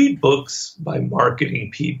 if you read books by marketing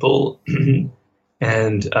people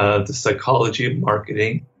and the psychology of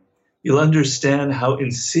marketing, you'll understand how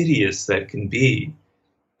insidious that can be.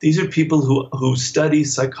 These are people who study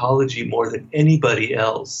psychology more than anybody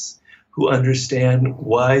else, who understand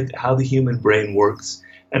how the human brain works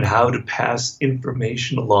and how to pass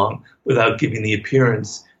information along without giving the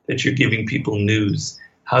appearance that you're giving people news,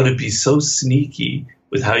 how to be so sneaky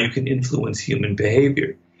with how you can influence human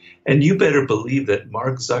behavior. And you better believe that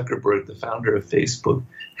Mark Zuckerberg, the founder of Facebook,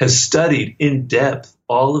 has studied in depth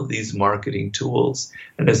all of these marketing tools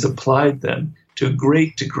and has applied them to a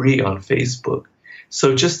great degree on Facebook.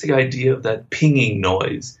 So just the idea of that pinging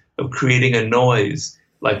noise, of creating a noise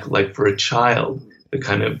like for a child that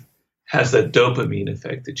kind of has that dopamine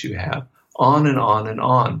effect that you have, on and on and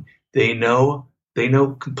on. They know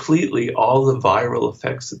completely all the viral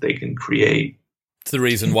effects that they can create. It's the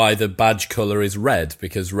reason why the badge color is red,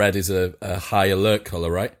 because red is a high alert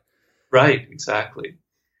color, right? Right, exactly.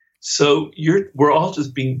 So we're all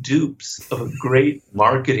just being dupes of a great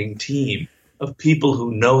marketing team of people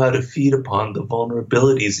who know how to feed upon the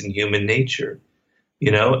vulnerabilities in human nature.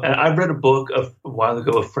 And I read a book a while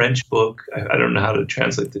ago, a French book. I don't know how to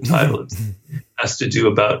translate the title. It has to do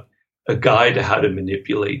about a guide to how to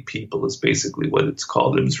manipulate people is basically what it's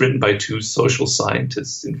called. It was written by two social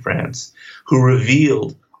scientists in France who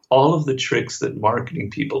revealed all of the tricks that marketing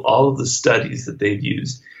people, all of the studies that they've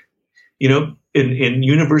used. You know, in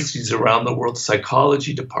universities around the world,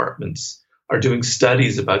 psychology departments are doing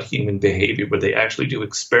studies about human behavior where they actually do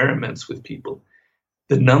experiments with people.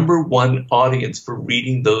 The number one audience for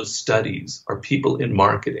reading those studies are people in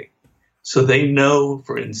marketing. So they know,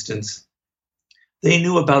 for instance, they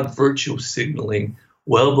knew about virtue signaling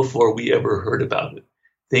well before we ever heard about it.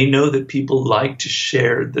 They know that people like to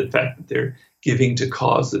share the fact that they're giving to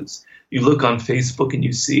causes. You look on Facebook and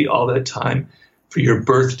you see all that time for your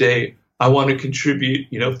birthday, I want to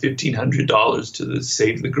contribute, $1,500 to the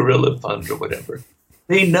Save the Gorilla Fund or whatever.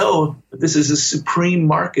 They know that this is a supreme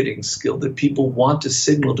marketing skill that people want to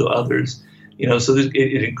signal to others, so that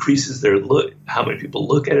it increases their look, how many people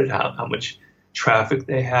look at it, how much traffic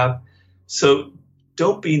they have. So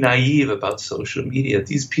don't be naive about social media.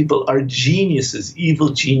 These people are geniuses, evil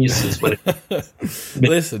geniuses when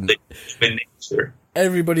Listen, human nature.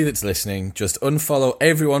 Everybody that's listening, just unfollow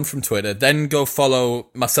everyone from Twitter, then go follow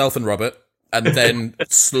myself and Robert, and then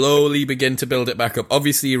slowly begin to build it back up.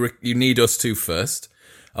 Obviously, you need us two first.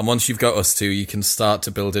 And once you've got us two, you can start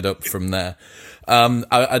to build it up from there.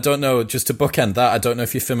 I don't know, just to bookend that, I don't know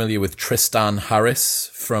if you're familiar with Tristan Harris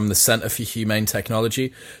from the Center for Humane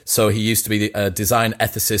Technology. So he used to be a design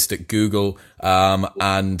ethicist at Google,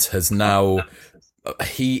 and has now,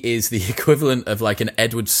 he is the equivalent of like an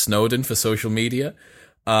Edward Snowden for social media.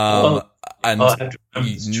 You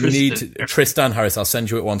need Tristan Harris. I'll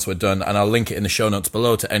send you it once we're done, and I'll link it in the show notes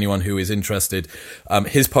below to anyone who is interested.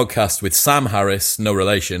 His podcast with Sam Harris, no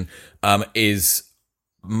relation, is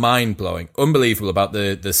mind-blowing, unbelievable about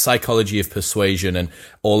the psychology of persuasion and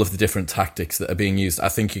all of the different tactics that are being used. I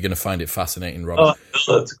think you're going to find it fascinating, Robert.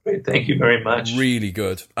 Oh, that's great. Thank you very much. Really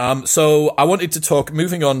good. So I wanted to talk,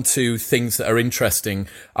 moving on to things that are interesting,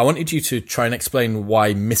 I wanted you to try and explain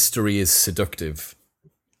why mystery is seductive.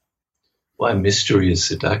 Why mystery is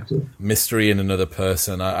seductive? Mystery in another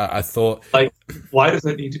person. I thought... Like, why does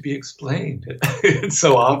that need to be explained? It's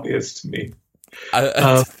so obvious to me.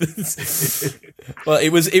 Well, it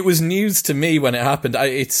was news to me when it happened.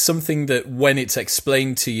 It's something that when it's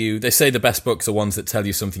explained to you, they say the best books are ones that tell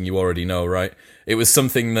you something you already know, right? It was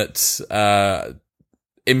something that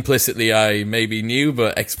implicitly I maybe knew,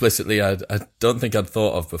 but explicitly I don't think I'd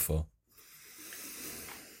thought of before.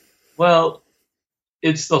 Well,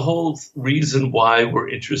 it's the whole reason why we're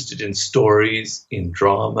interested in stories, in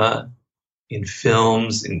drama, in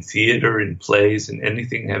films, in theater, in plays, and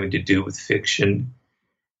anything having to do with fiction,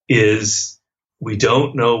 is we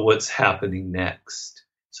don't know what's happening next.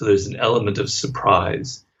 So there's an element of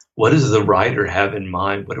surprise. What does the writer have in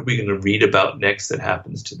mind? What are we going to read about next that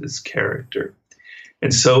happens to this character?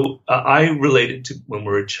 And so I related to when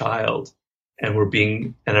we're a child and we're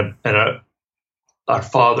being, our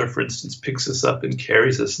father, for instance, picks us up and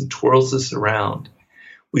carries us and twirls us around.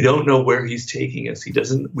 We don't know where he's taking us. We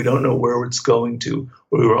don't know where it's going to,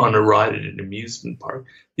 or we were on a ride at an amusement park.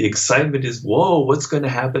 The excitement is, whoa, what's going to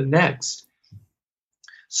happen next?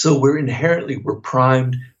 So we're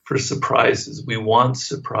primed for surprises. We want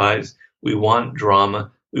surprise. We want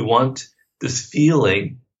drama. We want this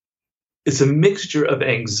feeling. It's a mixture of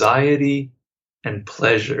anxiety and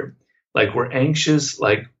pleasure. Like we're anxious,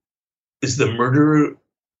 like, is the murderer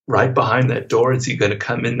right behind that door? Is he going to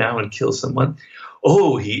come in now and kill someone?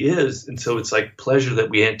 Oh, he is. And so it's like pleasure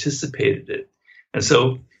that we anticipated it. And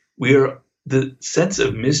so the sense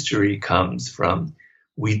of mystery comes from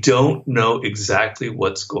we don't know exactly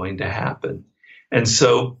what's going to happen. And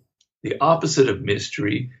so the opposite of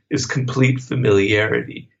mystery is complete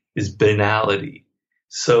familiarity, is banality.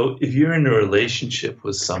 So if you're in a relationship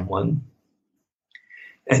with someone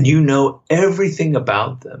and you know everything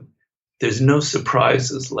about them, there's no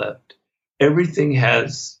surprises left.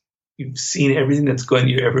 You've seen everything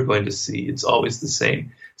you're ever going to see. It's always the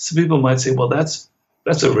same. Some people might say, well, that's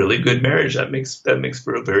a really good marriage. That makes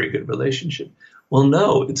for a very good relationship. Well,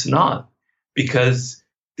 no, it's not, because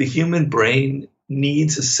the human brain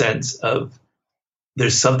needs a sense of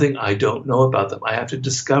there's something I don't know about them. I have to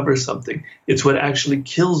discover something. It's what actually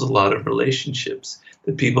kills a lot of relationships,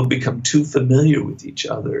 that people become too familiar with each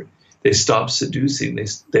other. They stop seducing.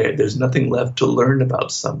 There's nothing left to learn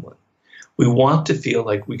about someone. We want to feel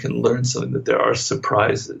like we can learn something, that there are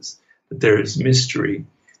surprises, that there is mystery.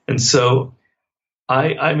 And so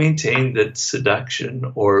I maintain that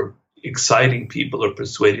seduction or exciting people or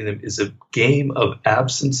persuading them is a game of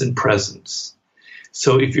absence and presence.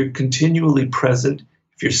 So if you're continually present,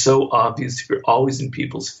 if you're so obvious, if you're always in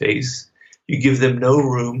people's face, you give them no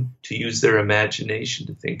room to use their imagination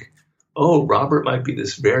to think, oh, Robert might be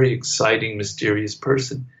this very exciting, mysterious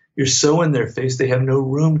person. You're so in their face, they have no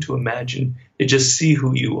room to imagine. They just see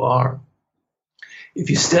who you are. If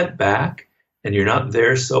you step back and you're not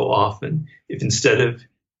there so often, if instead of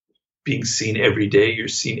being seen every day, you're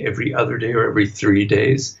seen every other day or every 3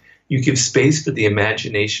 days, you give space for the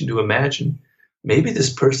imagination to imagine, maybe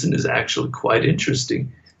this person is actually quite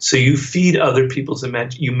interesting. So you feed other people's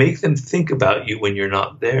imagination. You make them think about you when you're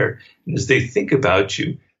not there. And as they think about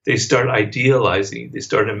you, they start idealizing. They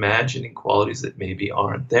start imagining qualities that maybe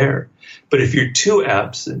aren't there. But if you're too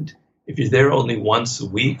absent, if you're there only once a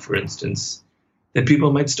week, for instance, then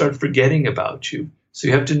people might start forgetting about you. So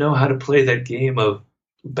you have to know how to play that game of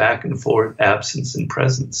back and forth, absence and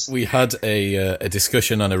presence. We had a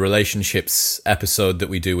discussion on a relationships episode that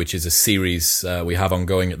we do, which is a series we have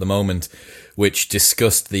ongoing at the moment, which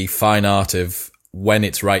discussed the fine art of when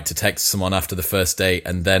it's right to text someone after the first date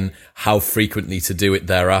and then how frequently to do it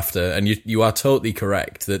thereafter. And you are totally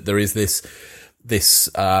correct that there is this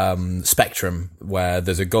spectrum where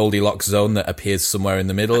there's a Goldilocks zone that appears somewhere in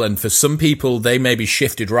the middle. And for some people, they may be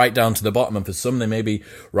shifted right down to the bottom. And for some, they may be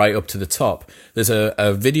right up to the top. There's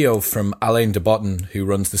a video from Alain de Botton, who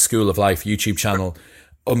runs the School of Life YouTube channel.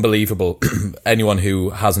 Unbelievable. Anyone who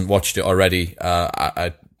hasn't watched it already,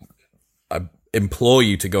 I implore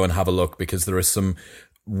you to go and have a look, because there are some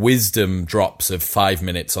wisdom drops of 5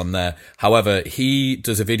 minutes on there. However, he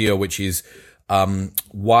does a video which is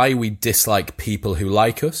why we dislike people who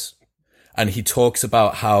like us. And he talks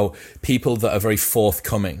about how people that are very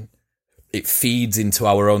forthcoming, it feeds into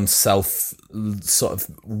our own self sort of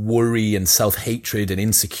worry and self-hatred and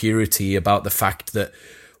insecurity about the fact that,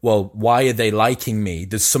 well, why are they liking me?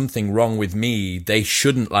 There's something wrong with me. They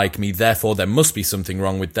shouldn't like me. Therefore, there must be something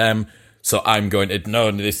wrong with them. So I'm going to,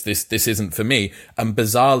 no, this isn't for me. And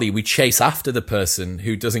bizarrely, we chase after the person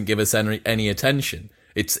who doesn't give us any attention.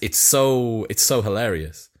 It's so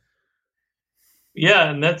hilarious. Yeah,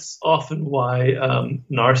 and that's often why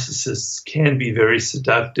narcissists can be very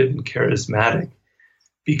seductive and charismatic,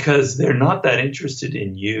 because they're not that interested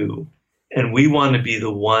in you. And we want to be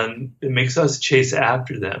the one that makes us chase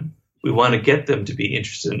after them. We want to get them to be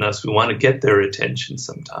interested in us. We want to get their attention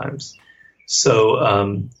sometimes.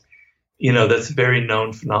 So, that's a very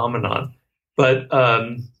known phenomenon. But,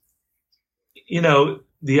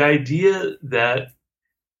 the idea that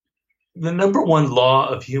the number one law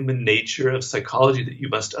of human nature, of psychology that you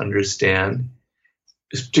must understand,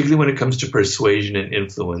 particularly when it comes to persuasion and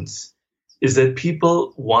influence, is that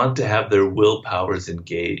people want to have their willpowers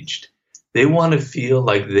engaged. They want to feel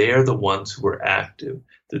like they are the ones who are active,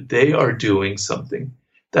 that they are doing something.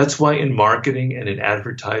 That's why in marketing and in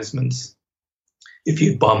advertisements, if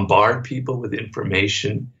you bombard people with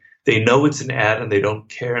information, they know it's an ad and they don't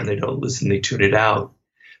care and they don't listen, they tune it out.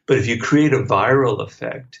 But if you create a viral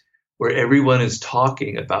effect where everyone is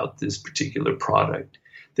talking about this particular product,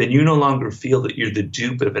 then you no longer feel that you're the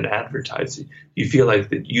dupe of an advertiser. You feel like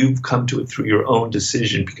that you've come to it through your own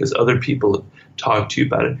decision because other people have talked to you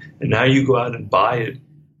about it. And now you go out and buy it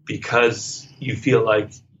because you feel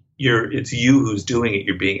like it's you who's doing it.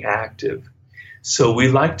 You're being active. So we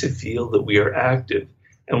like to feel that we are active.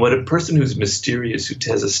 And what a person who's mysterious, who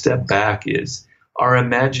has a step back, is our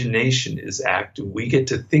imagination is active. We get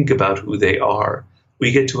to think about who they are.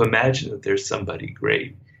 We get to imagine that there's somebody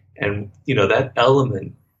great. And, that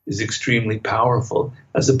element is extremely powerful,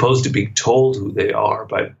 as opposed to being told who they are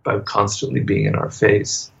by constantly being in our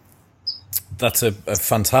face. That's a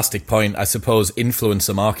fantastic point. I suppose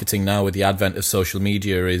influencer marketing now, with the advent of social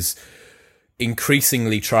media, is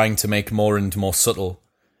increasingly trying to make more and more subtle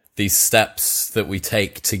these steps that we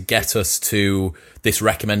take to get us to this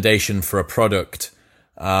recommendation for a product.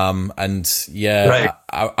 Right.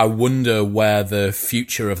 I wonder where the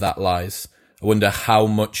future of that lies. I wonder how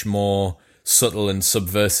much more subtle and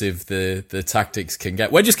subversive the tactics can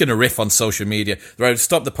get. We're just going to riff on social media. Right,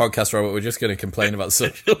 stop the podcast, Robert. We're just going to complain about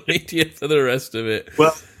social media for the rest of it.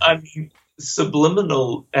 Well,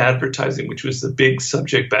 subliminal advertising, which was the big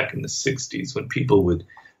subject back in the 60s, when people would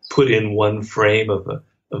put in one frame of a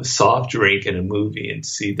soft drink in a movie and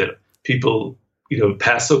see that people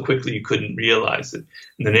pass so quickly you couldn't realize it.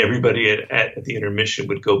 And then everybody at the intermission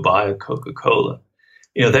would go buy a Coca-Cola.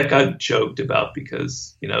 That got joked about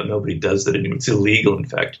because, nobody does that anymore. It's illegal, in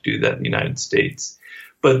fact, to do that in the United States.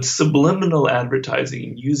 But subliminal advertising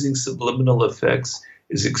and using subliminal effects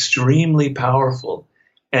is extremely powerful.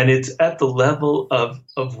 And it's at the level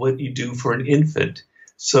of what you do for an infant.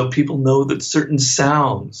 So people know that certain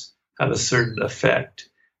sounds have a certain effect.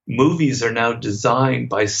 Movies are now designed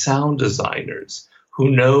by sound designers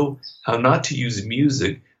who know how not to use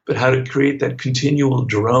music, but how to create that continual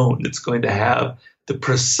drone that's going to have the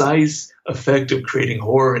precise effect of creating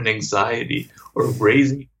horror and anxiety or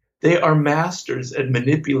raising. They are masters at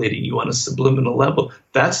manipulating you on a subliminal level.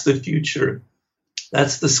 That's the future.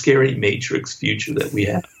 That's the scary matrix future that we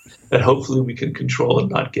have, that hopefully we can control and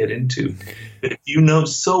not get into. But if you know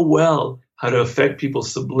so well how to affect people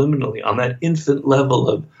subliminally on that infant level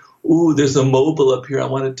of, ooh, there's a mobile up here, I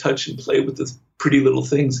want to touch and play with these pretty little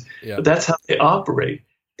things. Yeah. But that's how they operate.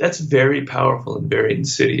 That's very powerful and very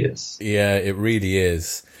insidious. Yeah, it really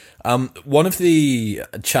is. One of the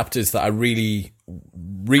chapters that I really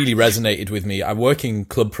resonated with me, I work in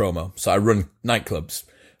club promo, so I run nightclubs.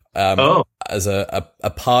 As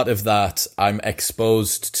a part of that, I'm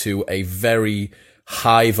exposed to a very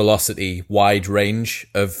high velocity, wide range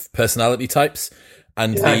of personality types,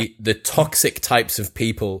 and the toxic types of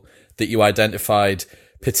people that you identified,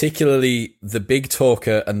 particularly the big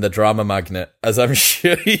talker and the drama magnet, as I'm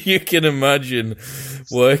sure you can imagine,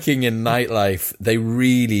 working in nightlife, they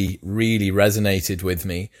really, really resonated with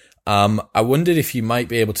me. I wondered if you might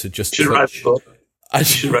be able to just touch. I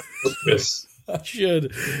should write a book, Chris. I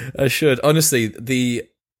should. Honestly, the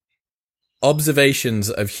observations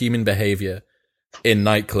of human behavior in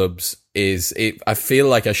nightclubs I feel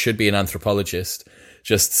like I should be an anthropologist,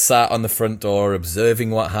 just sat on the front door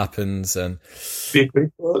observing what happens. And be a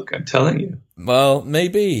great book, I'm telling you. Well,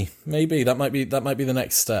 maybe that might be the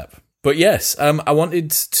next step. But yes, I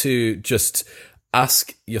wanted to just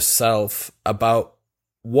ask yourself about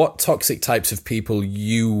what toxic types of people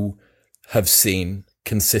you have seen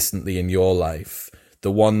consistently in your life,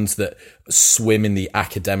 the ones that swim in the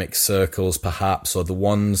academic circles perhaps, or the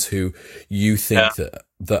ones who you think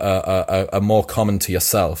that are more common to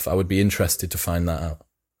yourself. I would be interested to find that out.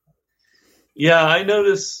 Yeah, I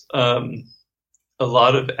notice a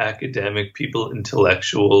lot of academic people,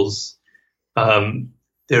 intellectuals,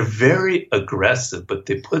 they're very aggressive, but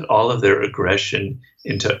they put all of their aggression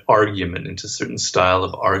into argument, into a certain style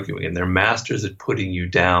of arguing, and they're masters at putting you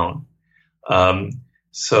down.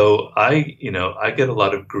 So I get a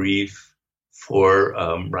lot of grief for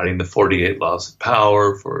writing the 48 Laws of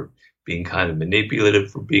Power, for being kind of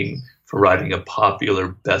manipulative, for writing a popular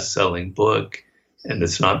best-selling book, and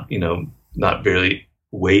it's not very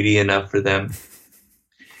weighty enough for them.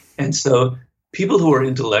 And so people who are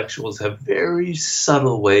intellectuals have very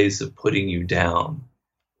subtle ways of putting you down,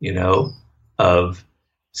 of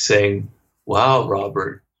saying, wow,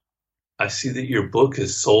 Robert, I see that your book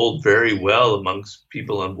has sold very well amongst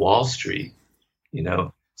people on Wall Street,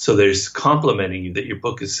 So there's complimenting you that your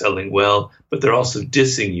book is selling well, but they're also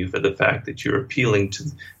dissing you for the fact that you're appealing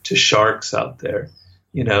to sharks out there,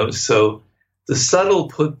 So the subtle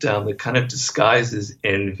put down that kind of disguises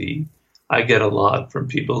envy, I get a lot from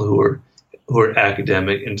people who are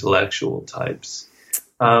academic, intellectual types.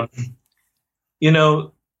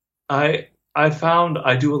 I found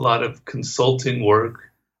I do a lot of consulting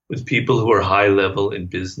work with people who are high level in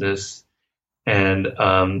business. And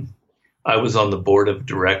I was on the board of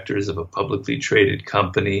directors of a publicly traded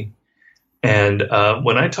company. And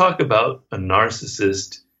when I talk about a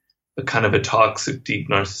narcissist, a kind of a toxic, deep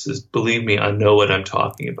narcissist, believe me, I know what I'm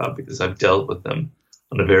talking about because I've dealt with them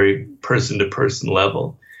on a very person-to-person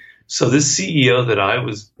level. So this CEO that I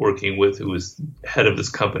was working with, who was head of this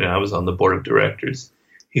company, I was on the board of directors,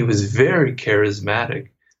 he was very charismatic,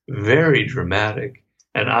 very dramatic.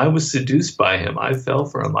 And I was seduced by him. I fell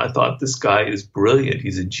for him. I thought, this guy is brilliant.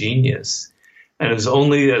 He's a genius. And it was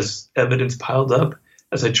only as evidence piled up,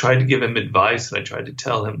 as I tried to give him advice and I tried to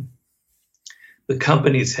tell him, the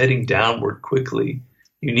company's heading downward quickly.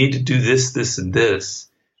 You need to do this, this, and this.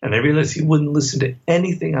 And I realized he wouldn't listen to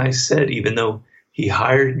anything I said, even though he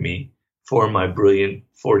hired me for my brilliant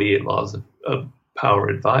 48 Laws of Power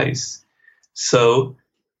advice. So,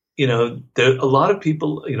 there a lot of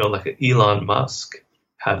people, like Elon Musk,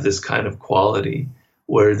 have this kind of quality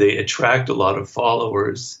where they attract a lot of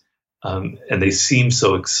followers and they seem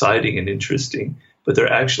so exciting and interesting, but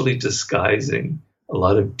they're actually disguising a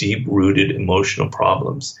lot of deep-rooted emotional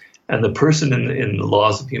problems. And the person in the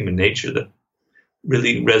Laws of Human Nature that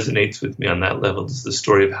really resonates with me on that level is the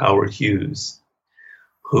story of Howard Hughes,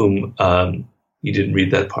 whom you didn't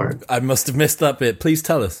read that part. I must have missed that bit. Please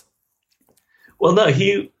tell us. Well, no,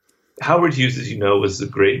 Howard Hughes, as you know, was they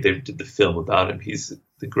did the film about him. He's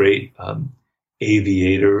the great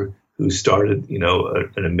aviator who started, in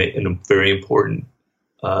a very important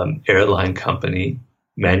airline company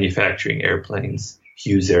manufacturing airplanes,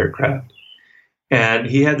 Hughes Aircraft. And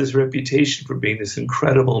he had this reputation for being this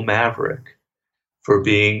incredible maverick, for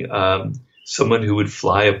being someone who would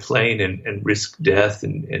fly a plane and risk death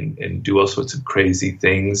and do all sorts of crazy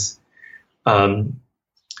things. And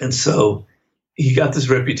so he got this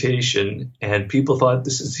reputation, and people thought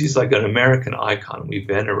he's like an American icon. We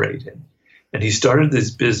venerate him. And he started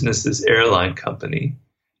this business, this airline company.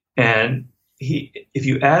 And if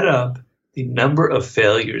you add up the number of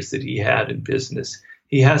failures that he had in business,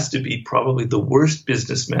 he has to be probably the worst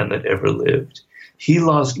businessman that ever lived. He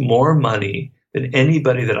lost more money than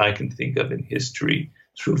anybody that I can think of in history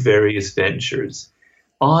through various ventures.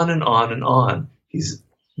 On and on and on.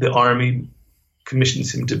 The Army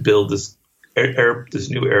commissions him to build this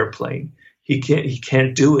new airplane. He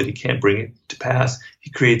can't do it. He can't bring it to pass. He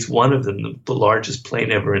creates one of them, the largest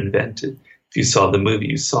plane ever invented. If you saw the movie,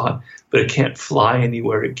 you saw it. But it can't fly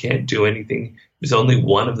anywhere. It can't do anything. There's only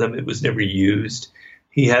one of them. It was never used.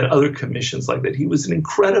 He had other commissions like that. He was an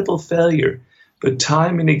incredible failure. But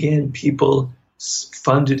time and again, people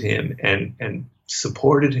funded him and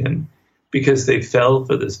supported him because they fell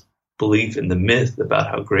for this belief in the myth about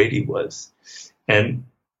how great he was. And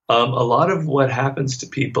a lot of what happens to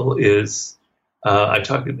people is, I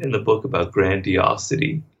talk in the book about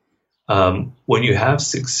grandiosity. When you have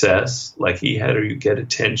success like he had, or you get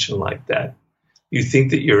attention like that, you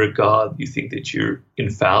think that you're a god, you think that you're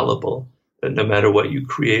infallible, that no matter what you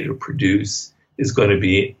create or produce is going to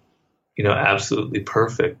be, absolutely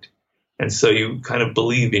perfect. And so you kind of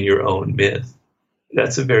believe in your own myth.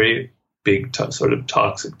 That's a very big sort of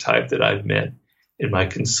toxic type that I've met in my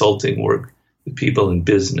consulting work with people in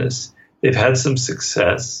business. They've had some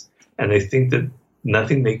success and they think that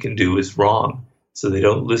nothing they can do is wrong. So they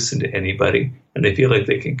don't listen to anybody and they feel like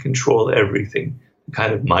they can control everything, the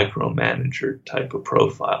kind of micromanager type of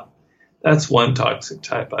profile. That's one toxic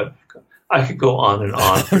type. I could go on and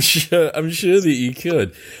on. I'm sure that you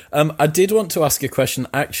could. I did want to ask a question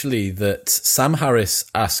actually that Sam Harris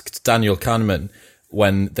asked Daniel Kahneman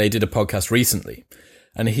when they did a podcast recently.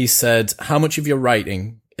 And he said, how much of your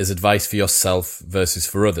writing is advice for yourself versus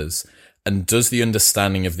for others? And does the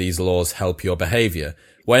understanding of these laws help your behavior?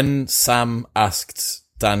 When Sam asked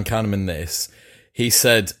Dan Kahneman this, he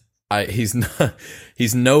said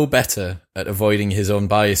he's no better at avoiding his own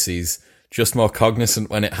biases, just more cognizant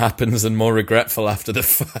when it happens and more regretful after the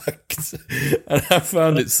fact. And I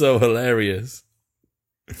found it so hilarious.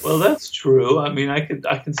 Well, that's true. I mean, I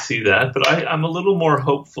can see that, but I'm a little more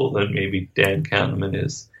hopeful than maybe Dan Kahneman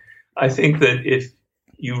is. I think that if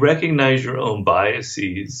you recognize your own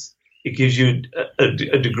biases, it gives you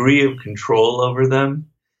a degree of control over them.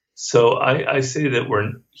 So I say that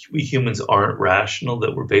we humans aren't rational,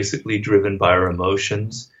 that we're basically driven by our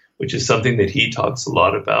emotions, which is something that he talks a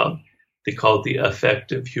lot about. They call it the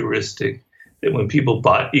affective heuristic, that when people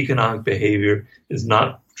buy economic behavior is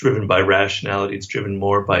not driven by rationality, it's driven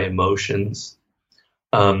more by emotions.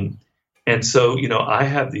 And so, I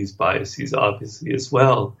have these biases obviously as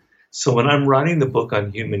well. So when I'm writing the book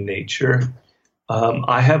on human nature,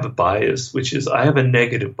 I have a bias, which is I have a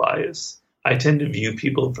negative bias. I tend to view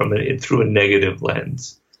people through a negative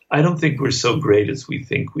lens. I don't think we're so great as we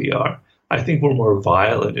think we are. I think we're more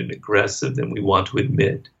violent and aggressive than we want to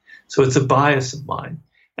admit. So it's a bias of mine.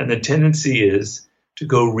 And the tendency is to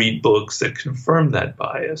go read books that confirm that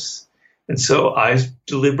bias. And so I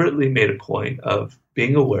deliberately made a point of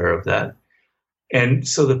being aware of that. And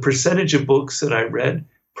so the percentage of books that I read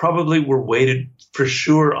probably were weighted for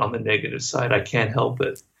sure on the negative side. I can't help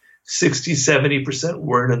it. 60, 70%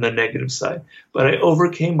 weren't on the negative side. But I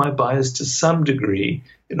overcame my bias to some degree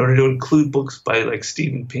in order to include books by like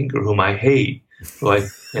Steven Pinker, whom I hate, who I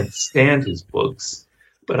can't stand his books.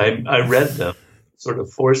 But I read them, sort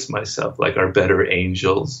of forced myself, like Our Better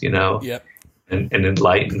Angels, Yep. and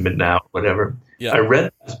Enlightenment Now, whatever. Yep. I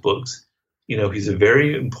read those books. He's a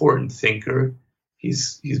very important thinker.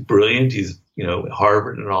 He's brilliant. He's,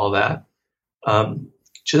 Harvard and all that.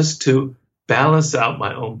 Just to balance out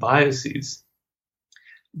my own biases.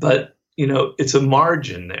 But, it's a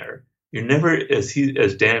margin there. You're never, as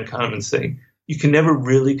Dan Kahneman's saying, you can never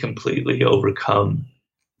really completely overcome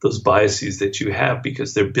those biases that you have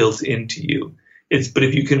because they're built into you. But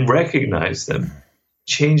if you can recognize them,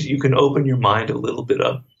 you can open your mind a little bit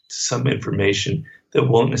up to some information that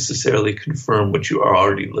won't necessarily confirm what you are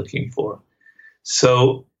already looking for.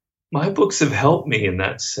 So my books have helped me in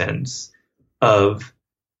that sense of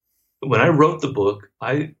when I wrote the book,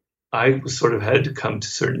 I sort of had to come to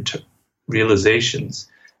certain realizations.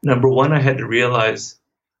 Number one, I had to realize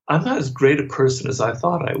I'm not as great a person as I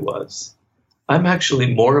thought I was. I'm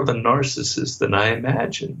actually more of a narcissist than I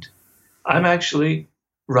imagined. I'm actually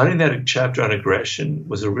writing that chapter on aggression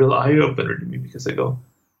was a real eye-opener to me because I go,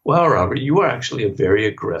 wow, Robert, you are actually a very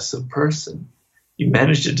aggressive person. You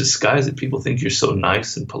manage to disguise it. People think you're so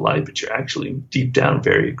nice and polite, but you're actually deep down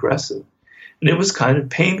very aggressive. And it was kind of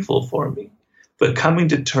painful for me. But coming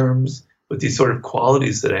to terms with these sort of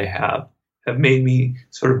qualities that I have made me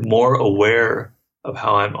sort of more aware of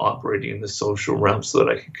how I'm operating in the social realm so that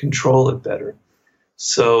I can control it better.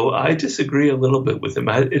 So I disagree a little bit with him.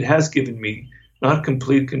 It has given me not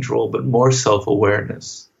complete control, but more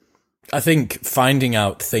self-awareness. I think finding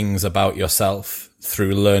out things about yourself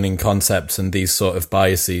through learning concepts and these sort of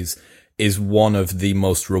biases is one of the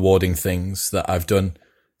most rewarding things that I've done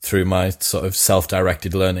through my sort of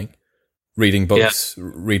self-directed learning. Reading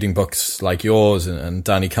books like yours and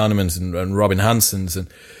Danny Kahneman's and Robin Hanson's, and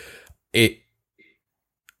it's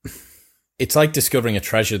like discovering a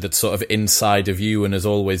treasure that's sort of inside of you and has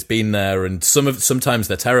always been there. And sometimes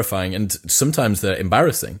they're terrifying and sometimes they're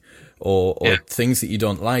embarrassing or things that you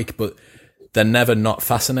don't like, but they're never not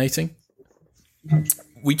fascinating.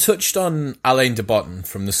 We touched on Alain de Botton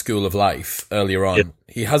from the School of Life earlier on. Yep.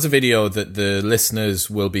 He has a video that the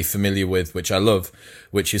listeners will be familiar with, which I love,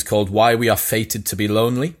 which is called Why We Are Fated to Be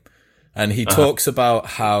Lonely. And he talks about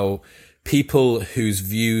how people whose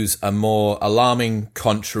views are more alarming,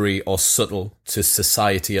 contrary, or subtle to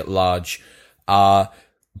society at large are,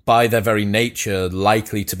 by their very nature,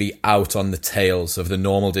 likely to be out on the tails of the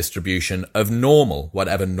normal distribution of normal,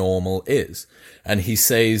 whatever normal is. And he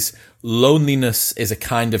says, loneliness is a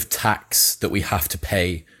kind of tax that we have to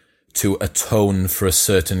pay to atone for a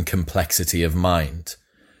certain complexity of mind.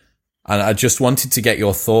 And I just wanted to get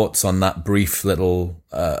your thoughts on that brief little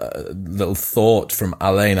thought from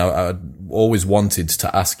Alain. I always wanted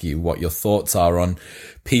to ask you what your thoughts are on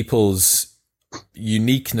people's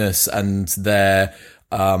uniqueness and their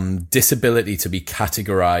disability to be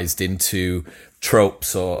categorized into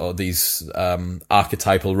tropes or these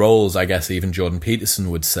archetypal roles, I guess even Jordan Peterson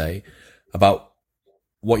would say, about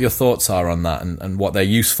what your thoughts are on that and what their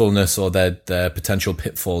usefulness or their potential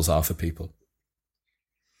pitfalls are for people.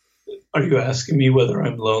 Are you asking me whether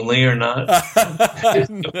I'm lonely or not?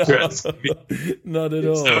 No, not at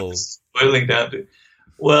all. Boiling down to,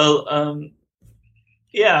 well,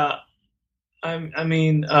 yeah, I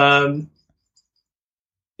mean,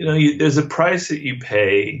 there's a price that you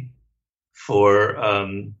pay for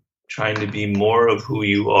trying to be more of who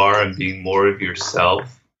you are and being more of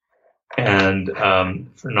yourself, and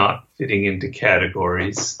for not fitting into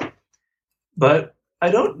categories. But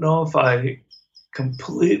I don't know if I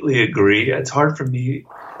completely agree. It's hard for me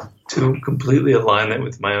to completely align that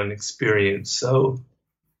with my own experience. So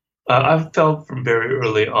I've felt from very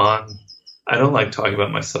early on, I don't like talking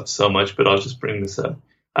about myself so much, but I'll just bring this up.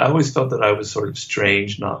 I always felt that I was sort of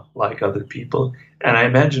strange, not like other people. And I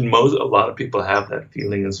imagine a lot of people have that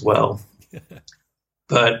feeling as well.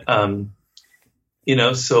 But,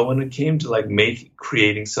 so when it came to like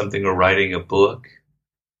creating something or writing a book,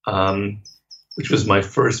 which was my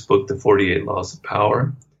first book, The 48 Laws of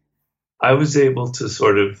Power, I was able to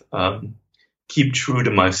sort of keep true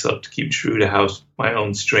to myself, to keep true to my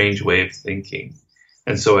own strange way of thinking.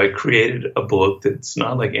 And so I created a book that's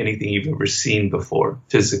not like anything you've ever seen before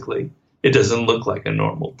physically. It doesn't look like a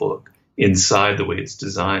normal book inside the way it's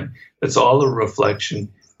designed. It's all a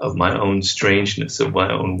reflection of my own strangeness, of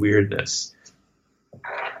my own weirdness.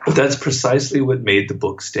 But that's precisely what made the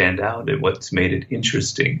book stand out and what's made it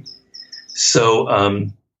interesting. So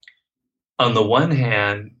on the one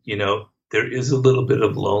hand, there is a little bit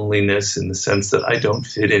of loneliness in the sense that I don't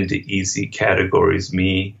fit into easy categories.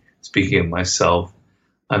 Me, speaking of myself,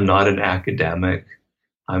 I'm not an academic.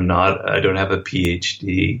 I don't have a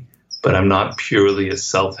PhD, but I'm not purely a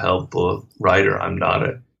self-help book writer. I'm not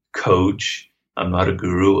a coach. I'm not a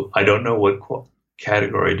guru. I don't know what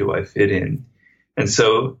category do I fit in. And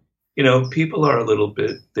so, people are a little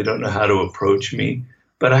bit, they don't know how to approach me.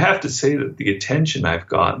 But I have to say that the attention I've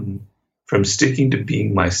gotten from sticking to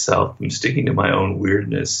being myself, from sticking to my own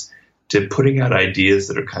weirdness, to putting out ideas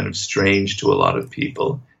that are kind of strange to a lot of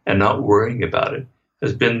people and not worrying about it,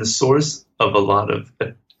 has been the source of a lot of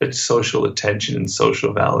social attention and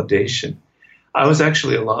social validation. I was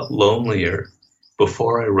actually a lot lonelier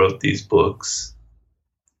before I wrote these books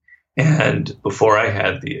and before I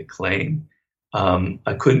had the acclaim.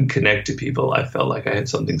 I couldn't connect to people. I felt like I had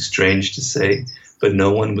something strange to say, but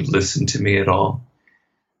no one would listen to me at all.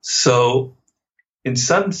 So in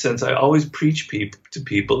some sense, I always preach to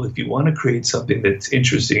people, if you want to create something that's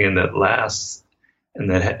interesting and that lasts and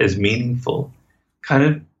that is meaningful, kind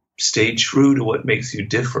of stay true to what makes you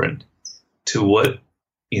different, to what,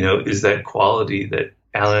 is that quality that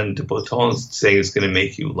Alain de Botton is saying is going to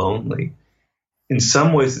make you lonely. In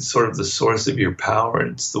some ways, it's sort of the source of your power.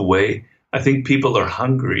 And it's the way I think people are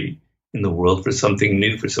hungry in the world for something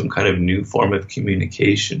new, for some kind of new form of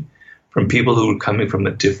communication from people who are coming from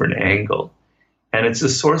a different angle. And it's a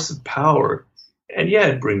source of power. And yeah,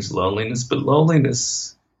 it brings loneliness, but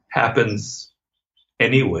loneliness happens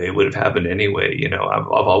anyway, would have happened anyway. I've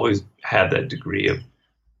always had that degree of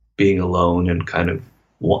being alone and kind of,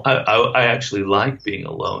 I actually like being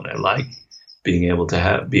alone. I like being able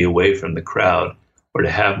to be away from the crowd or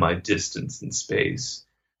to have my distance and space.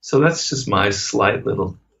 So that's just my slight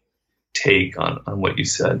little take on what you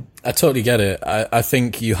said. I totally get it. I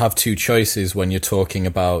think you have two choices when you're talking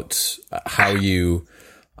about how you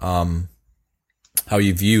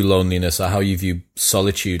view loneliness or how you view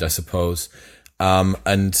solitude, I suppose.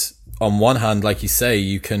 And on one hand, like you say,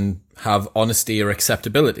 you can have honesty or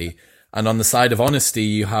acceptability. And on the side of honesty,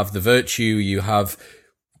 you have the virtue, you have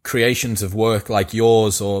creations of work like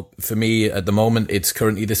yours, or for me at the moment, it's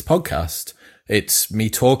currently this podcast. It's me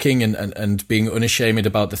talking and being unashamed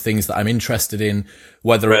about the things that I'm interested in,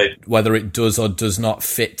 whether it does or does not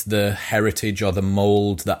fit the heritage or the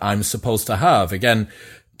mold that I'm supposed to have. Again,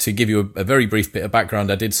 to give you a very brief bit of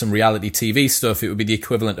background, I did some reality TV stuff. It would be the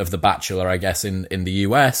equivalent of The Bachelor, I guess, in the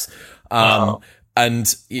US. And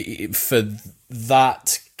for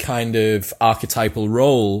that kind of archetypal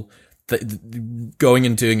role, going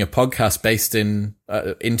and doing a podcast based in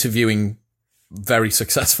interviewing very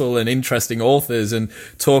successful and interesting authors and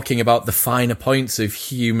talking about the finer points of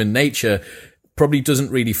human nature probably doesn't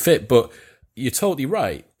really fit. But you're totally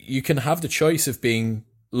right. You can have the choice of being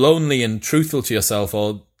lonely and truthful to yourself,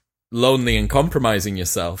 or lonely and compromising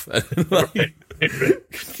yourself. You're going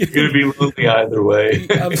to be lonely either way.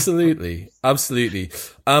 Absolutely. That's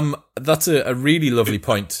a really lovely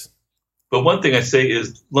point. But one thing I say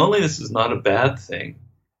is loneliness is not a bad thing.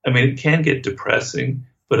 I mean, it can get depressing,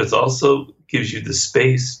 but it also gives you the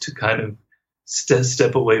space to kind of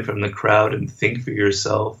step away from the crowd and think for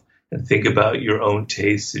yourself and think about your own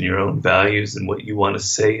tastes and your own values and what you want to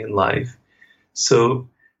say in life. So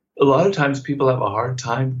a lot of times people have a hard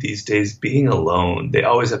time these days being alone. They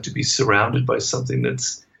always have to be surrounded by something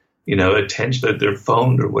that's, attention at their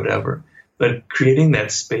phone or whatever. But creating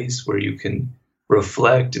that space where you can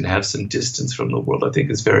reflect and have some distance from the world, I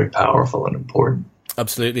think is very powerful and important.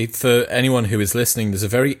 Absolutely. For anyone who is listening, there's a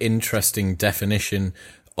very interesting definition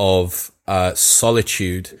of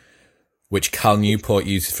solitude, which Cal Newport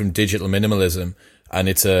uses from Digital Minimalism. And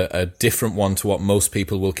it's a different one to what most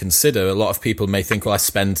people will consider. A lot of people may think, well, I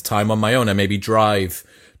spend time on my own. I maybe drive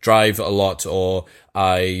a lot, or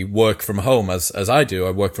I work from home, as I do.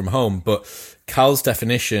 I work from home. But Cal's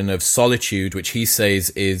definition of solitude, which he says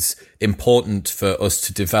is important for us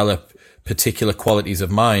to develop particular qualities of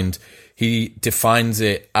mind, he defines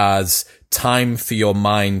it as time for your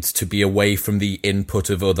mind to be away from the input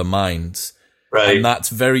of other minds. Right. And that's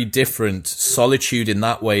very different. Solitude in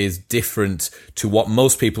that way is different to what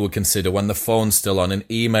most people would consider when the phone's still on and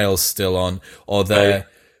email's still on, or they're,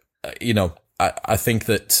 I think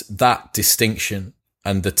that distinction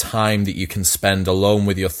and the time that you can spend alone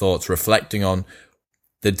with your thoughts, reflecting on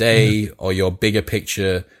the day or your bigger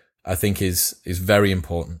picture, I think is very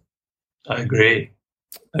important. I agree.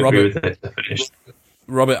 I agree with that definition.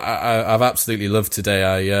 Robert, I've absolutely loved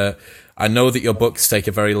today. I know that your books take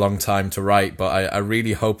a very long time to write, but I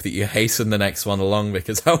really hope that you hasten the next one along,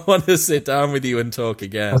 because I want to sit down with you and talk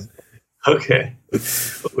again. Okay.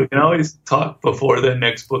 But we can always talk before the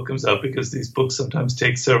next book comes out, because these books sometimes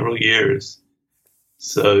take several years.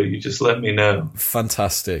 So you just let me know.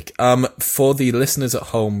 Fantastic. For the listeners at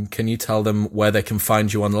home, can you tell them where they can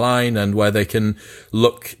find you online and where they can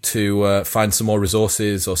look to find some more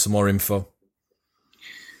resources or some more info?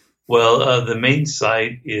 Well, the main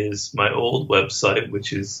site is my old website,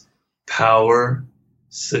 which is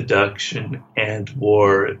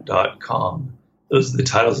powerseductionandwar.com. Those are the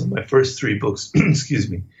titles of my first three books. Excuse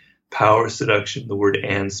me. Power, Seduction, the word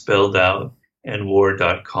 "and" spelled out, and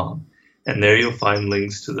war.com. And there you'll find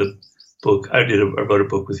links to the book. I wrote a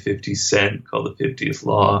book with 50 Cent called The 50th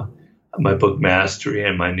Law, my book Mastery,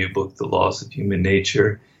 and my new book, The Laws of Human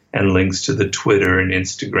Nature, and links to the Twitter and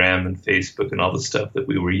Instagram and Facebook and all the stuff that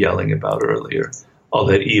we were yelling about earlier, all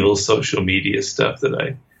that evil social media stuff that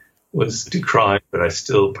I was decrying, but I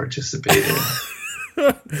still participate in.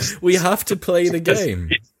 We have to play the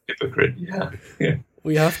game. Hypocrite, yeah.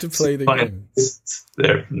 We have to play the game.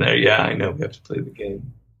 From there, yeah, I know we have to play the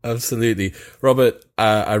game. Absolutely. Robert,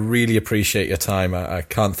 I really appreciate your time. I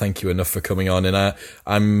can't thank you enough for coming on. And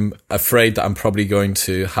I'm afraid that I'm probably going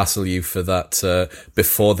to hassle you for that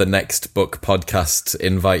before the next book podcast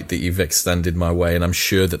invite that you've extended my way. And I'm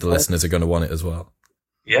sure that the listeners are going to want it as well.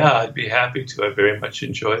 Yeah, I'd be happy to. I very much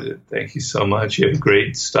enjoyed it. Thank you so much. You have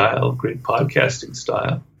great style, great podcasting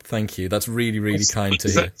style. Thank you. That's really, really kind to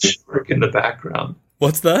hear. That shark in the background.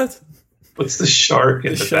 What's that? What's the shark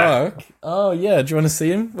in the shark? background? Oh, yeah. Do you want to see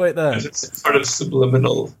him? Wait there. It's sort of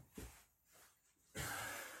subliminal.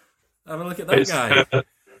 Have a look at that guy.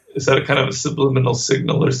 Is that a kind of a subliminal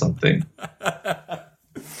signal or something?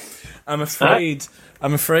 I'm afraid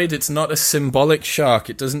it's not a symbolic shark.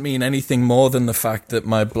 It doesn't mean anything more than the fact that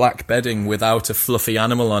my black bedding without a fluffy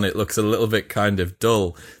animal on it looks a little bit kind of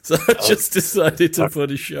dull. So I just decided to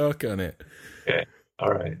put a shark on it. Okay,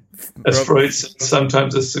 all right. As Freud said,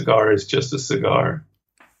 sometimes a cigar is just a cigar.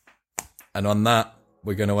 And on that,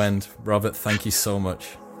 we're going to end. Robert, thank you so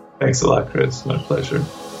much. Thanks a lot, Chris. My pleasure.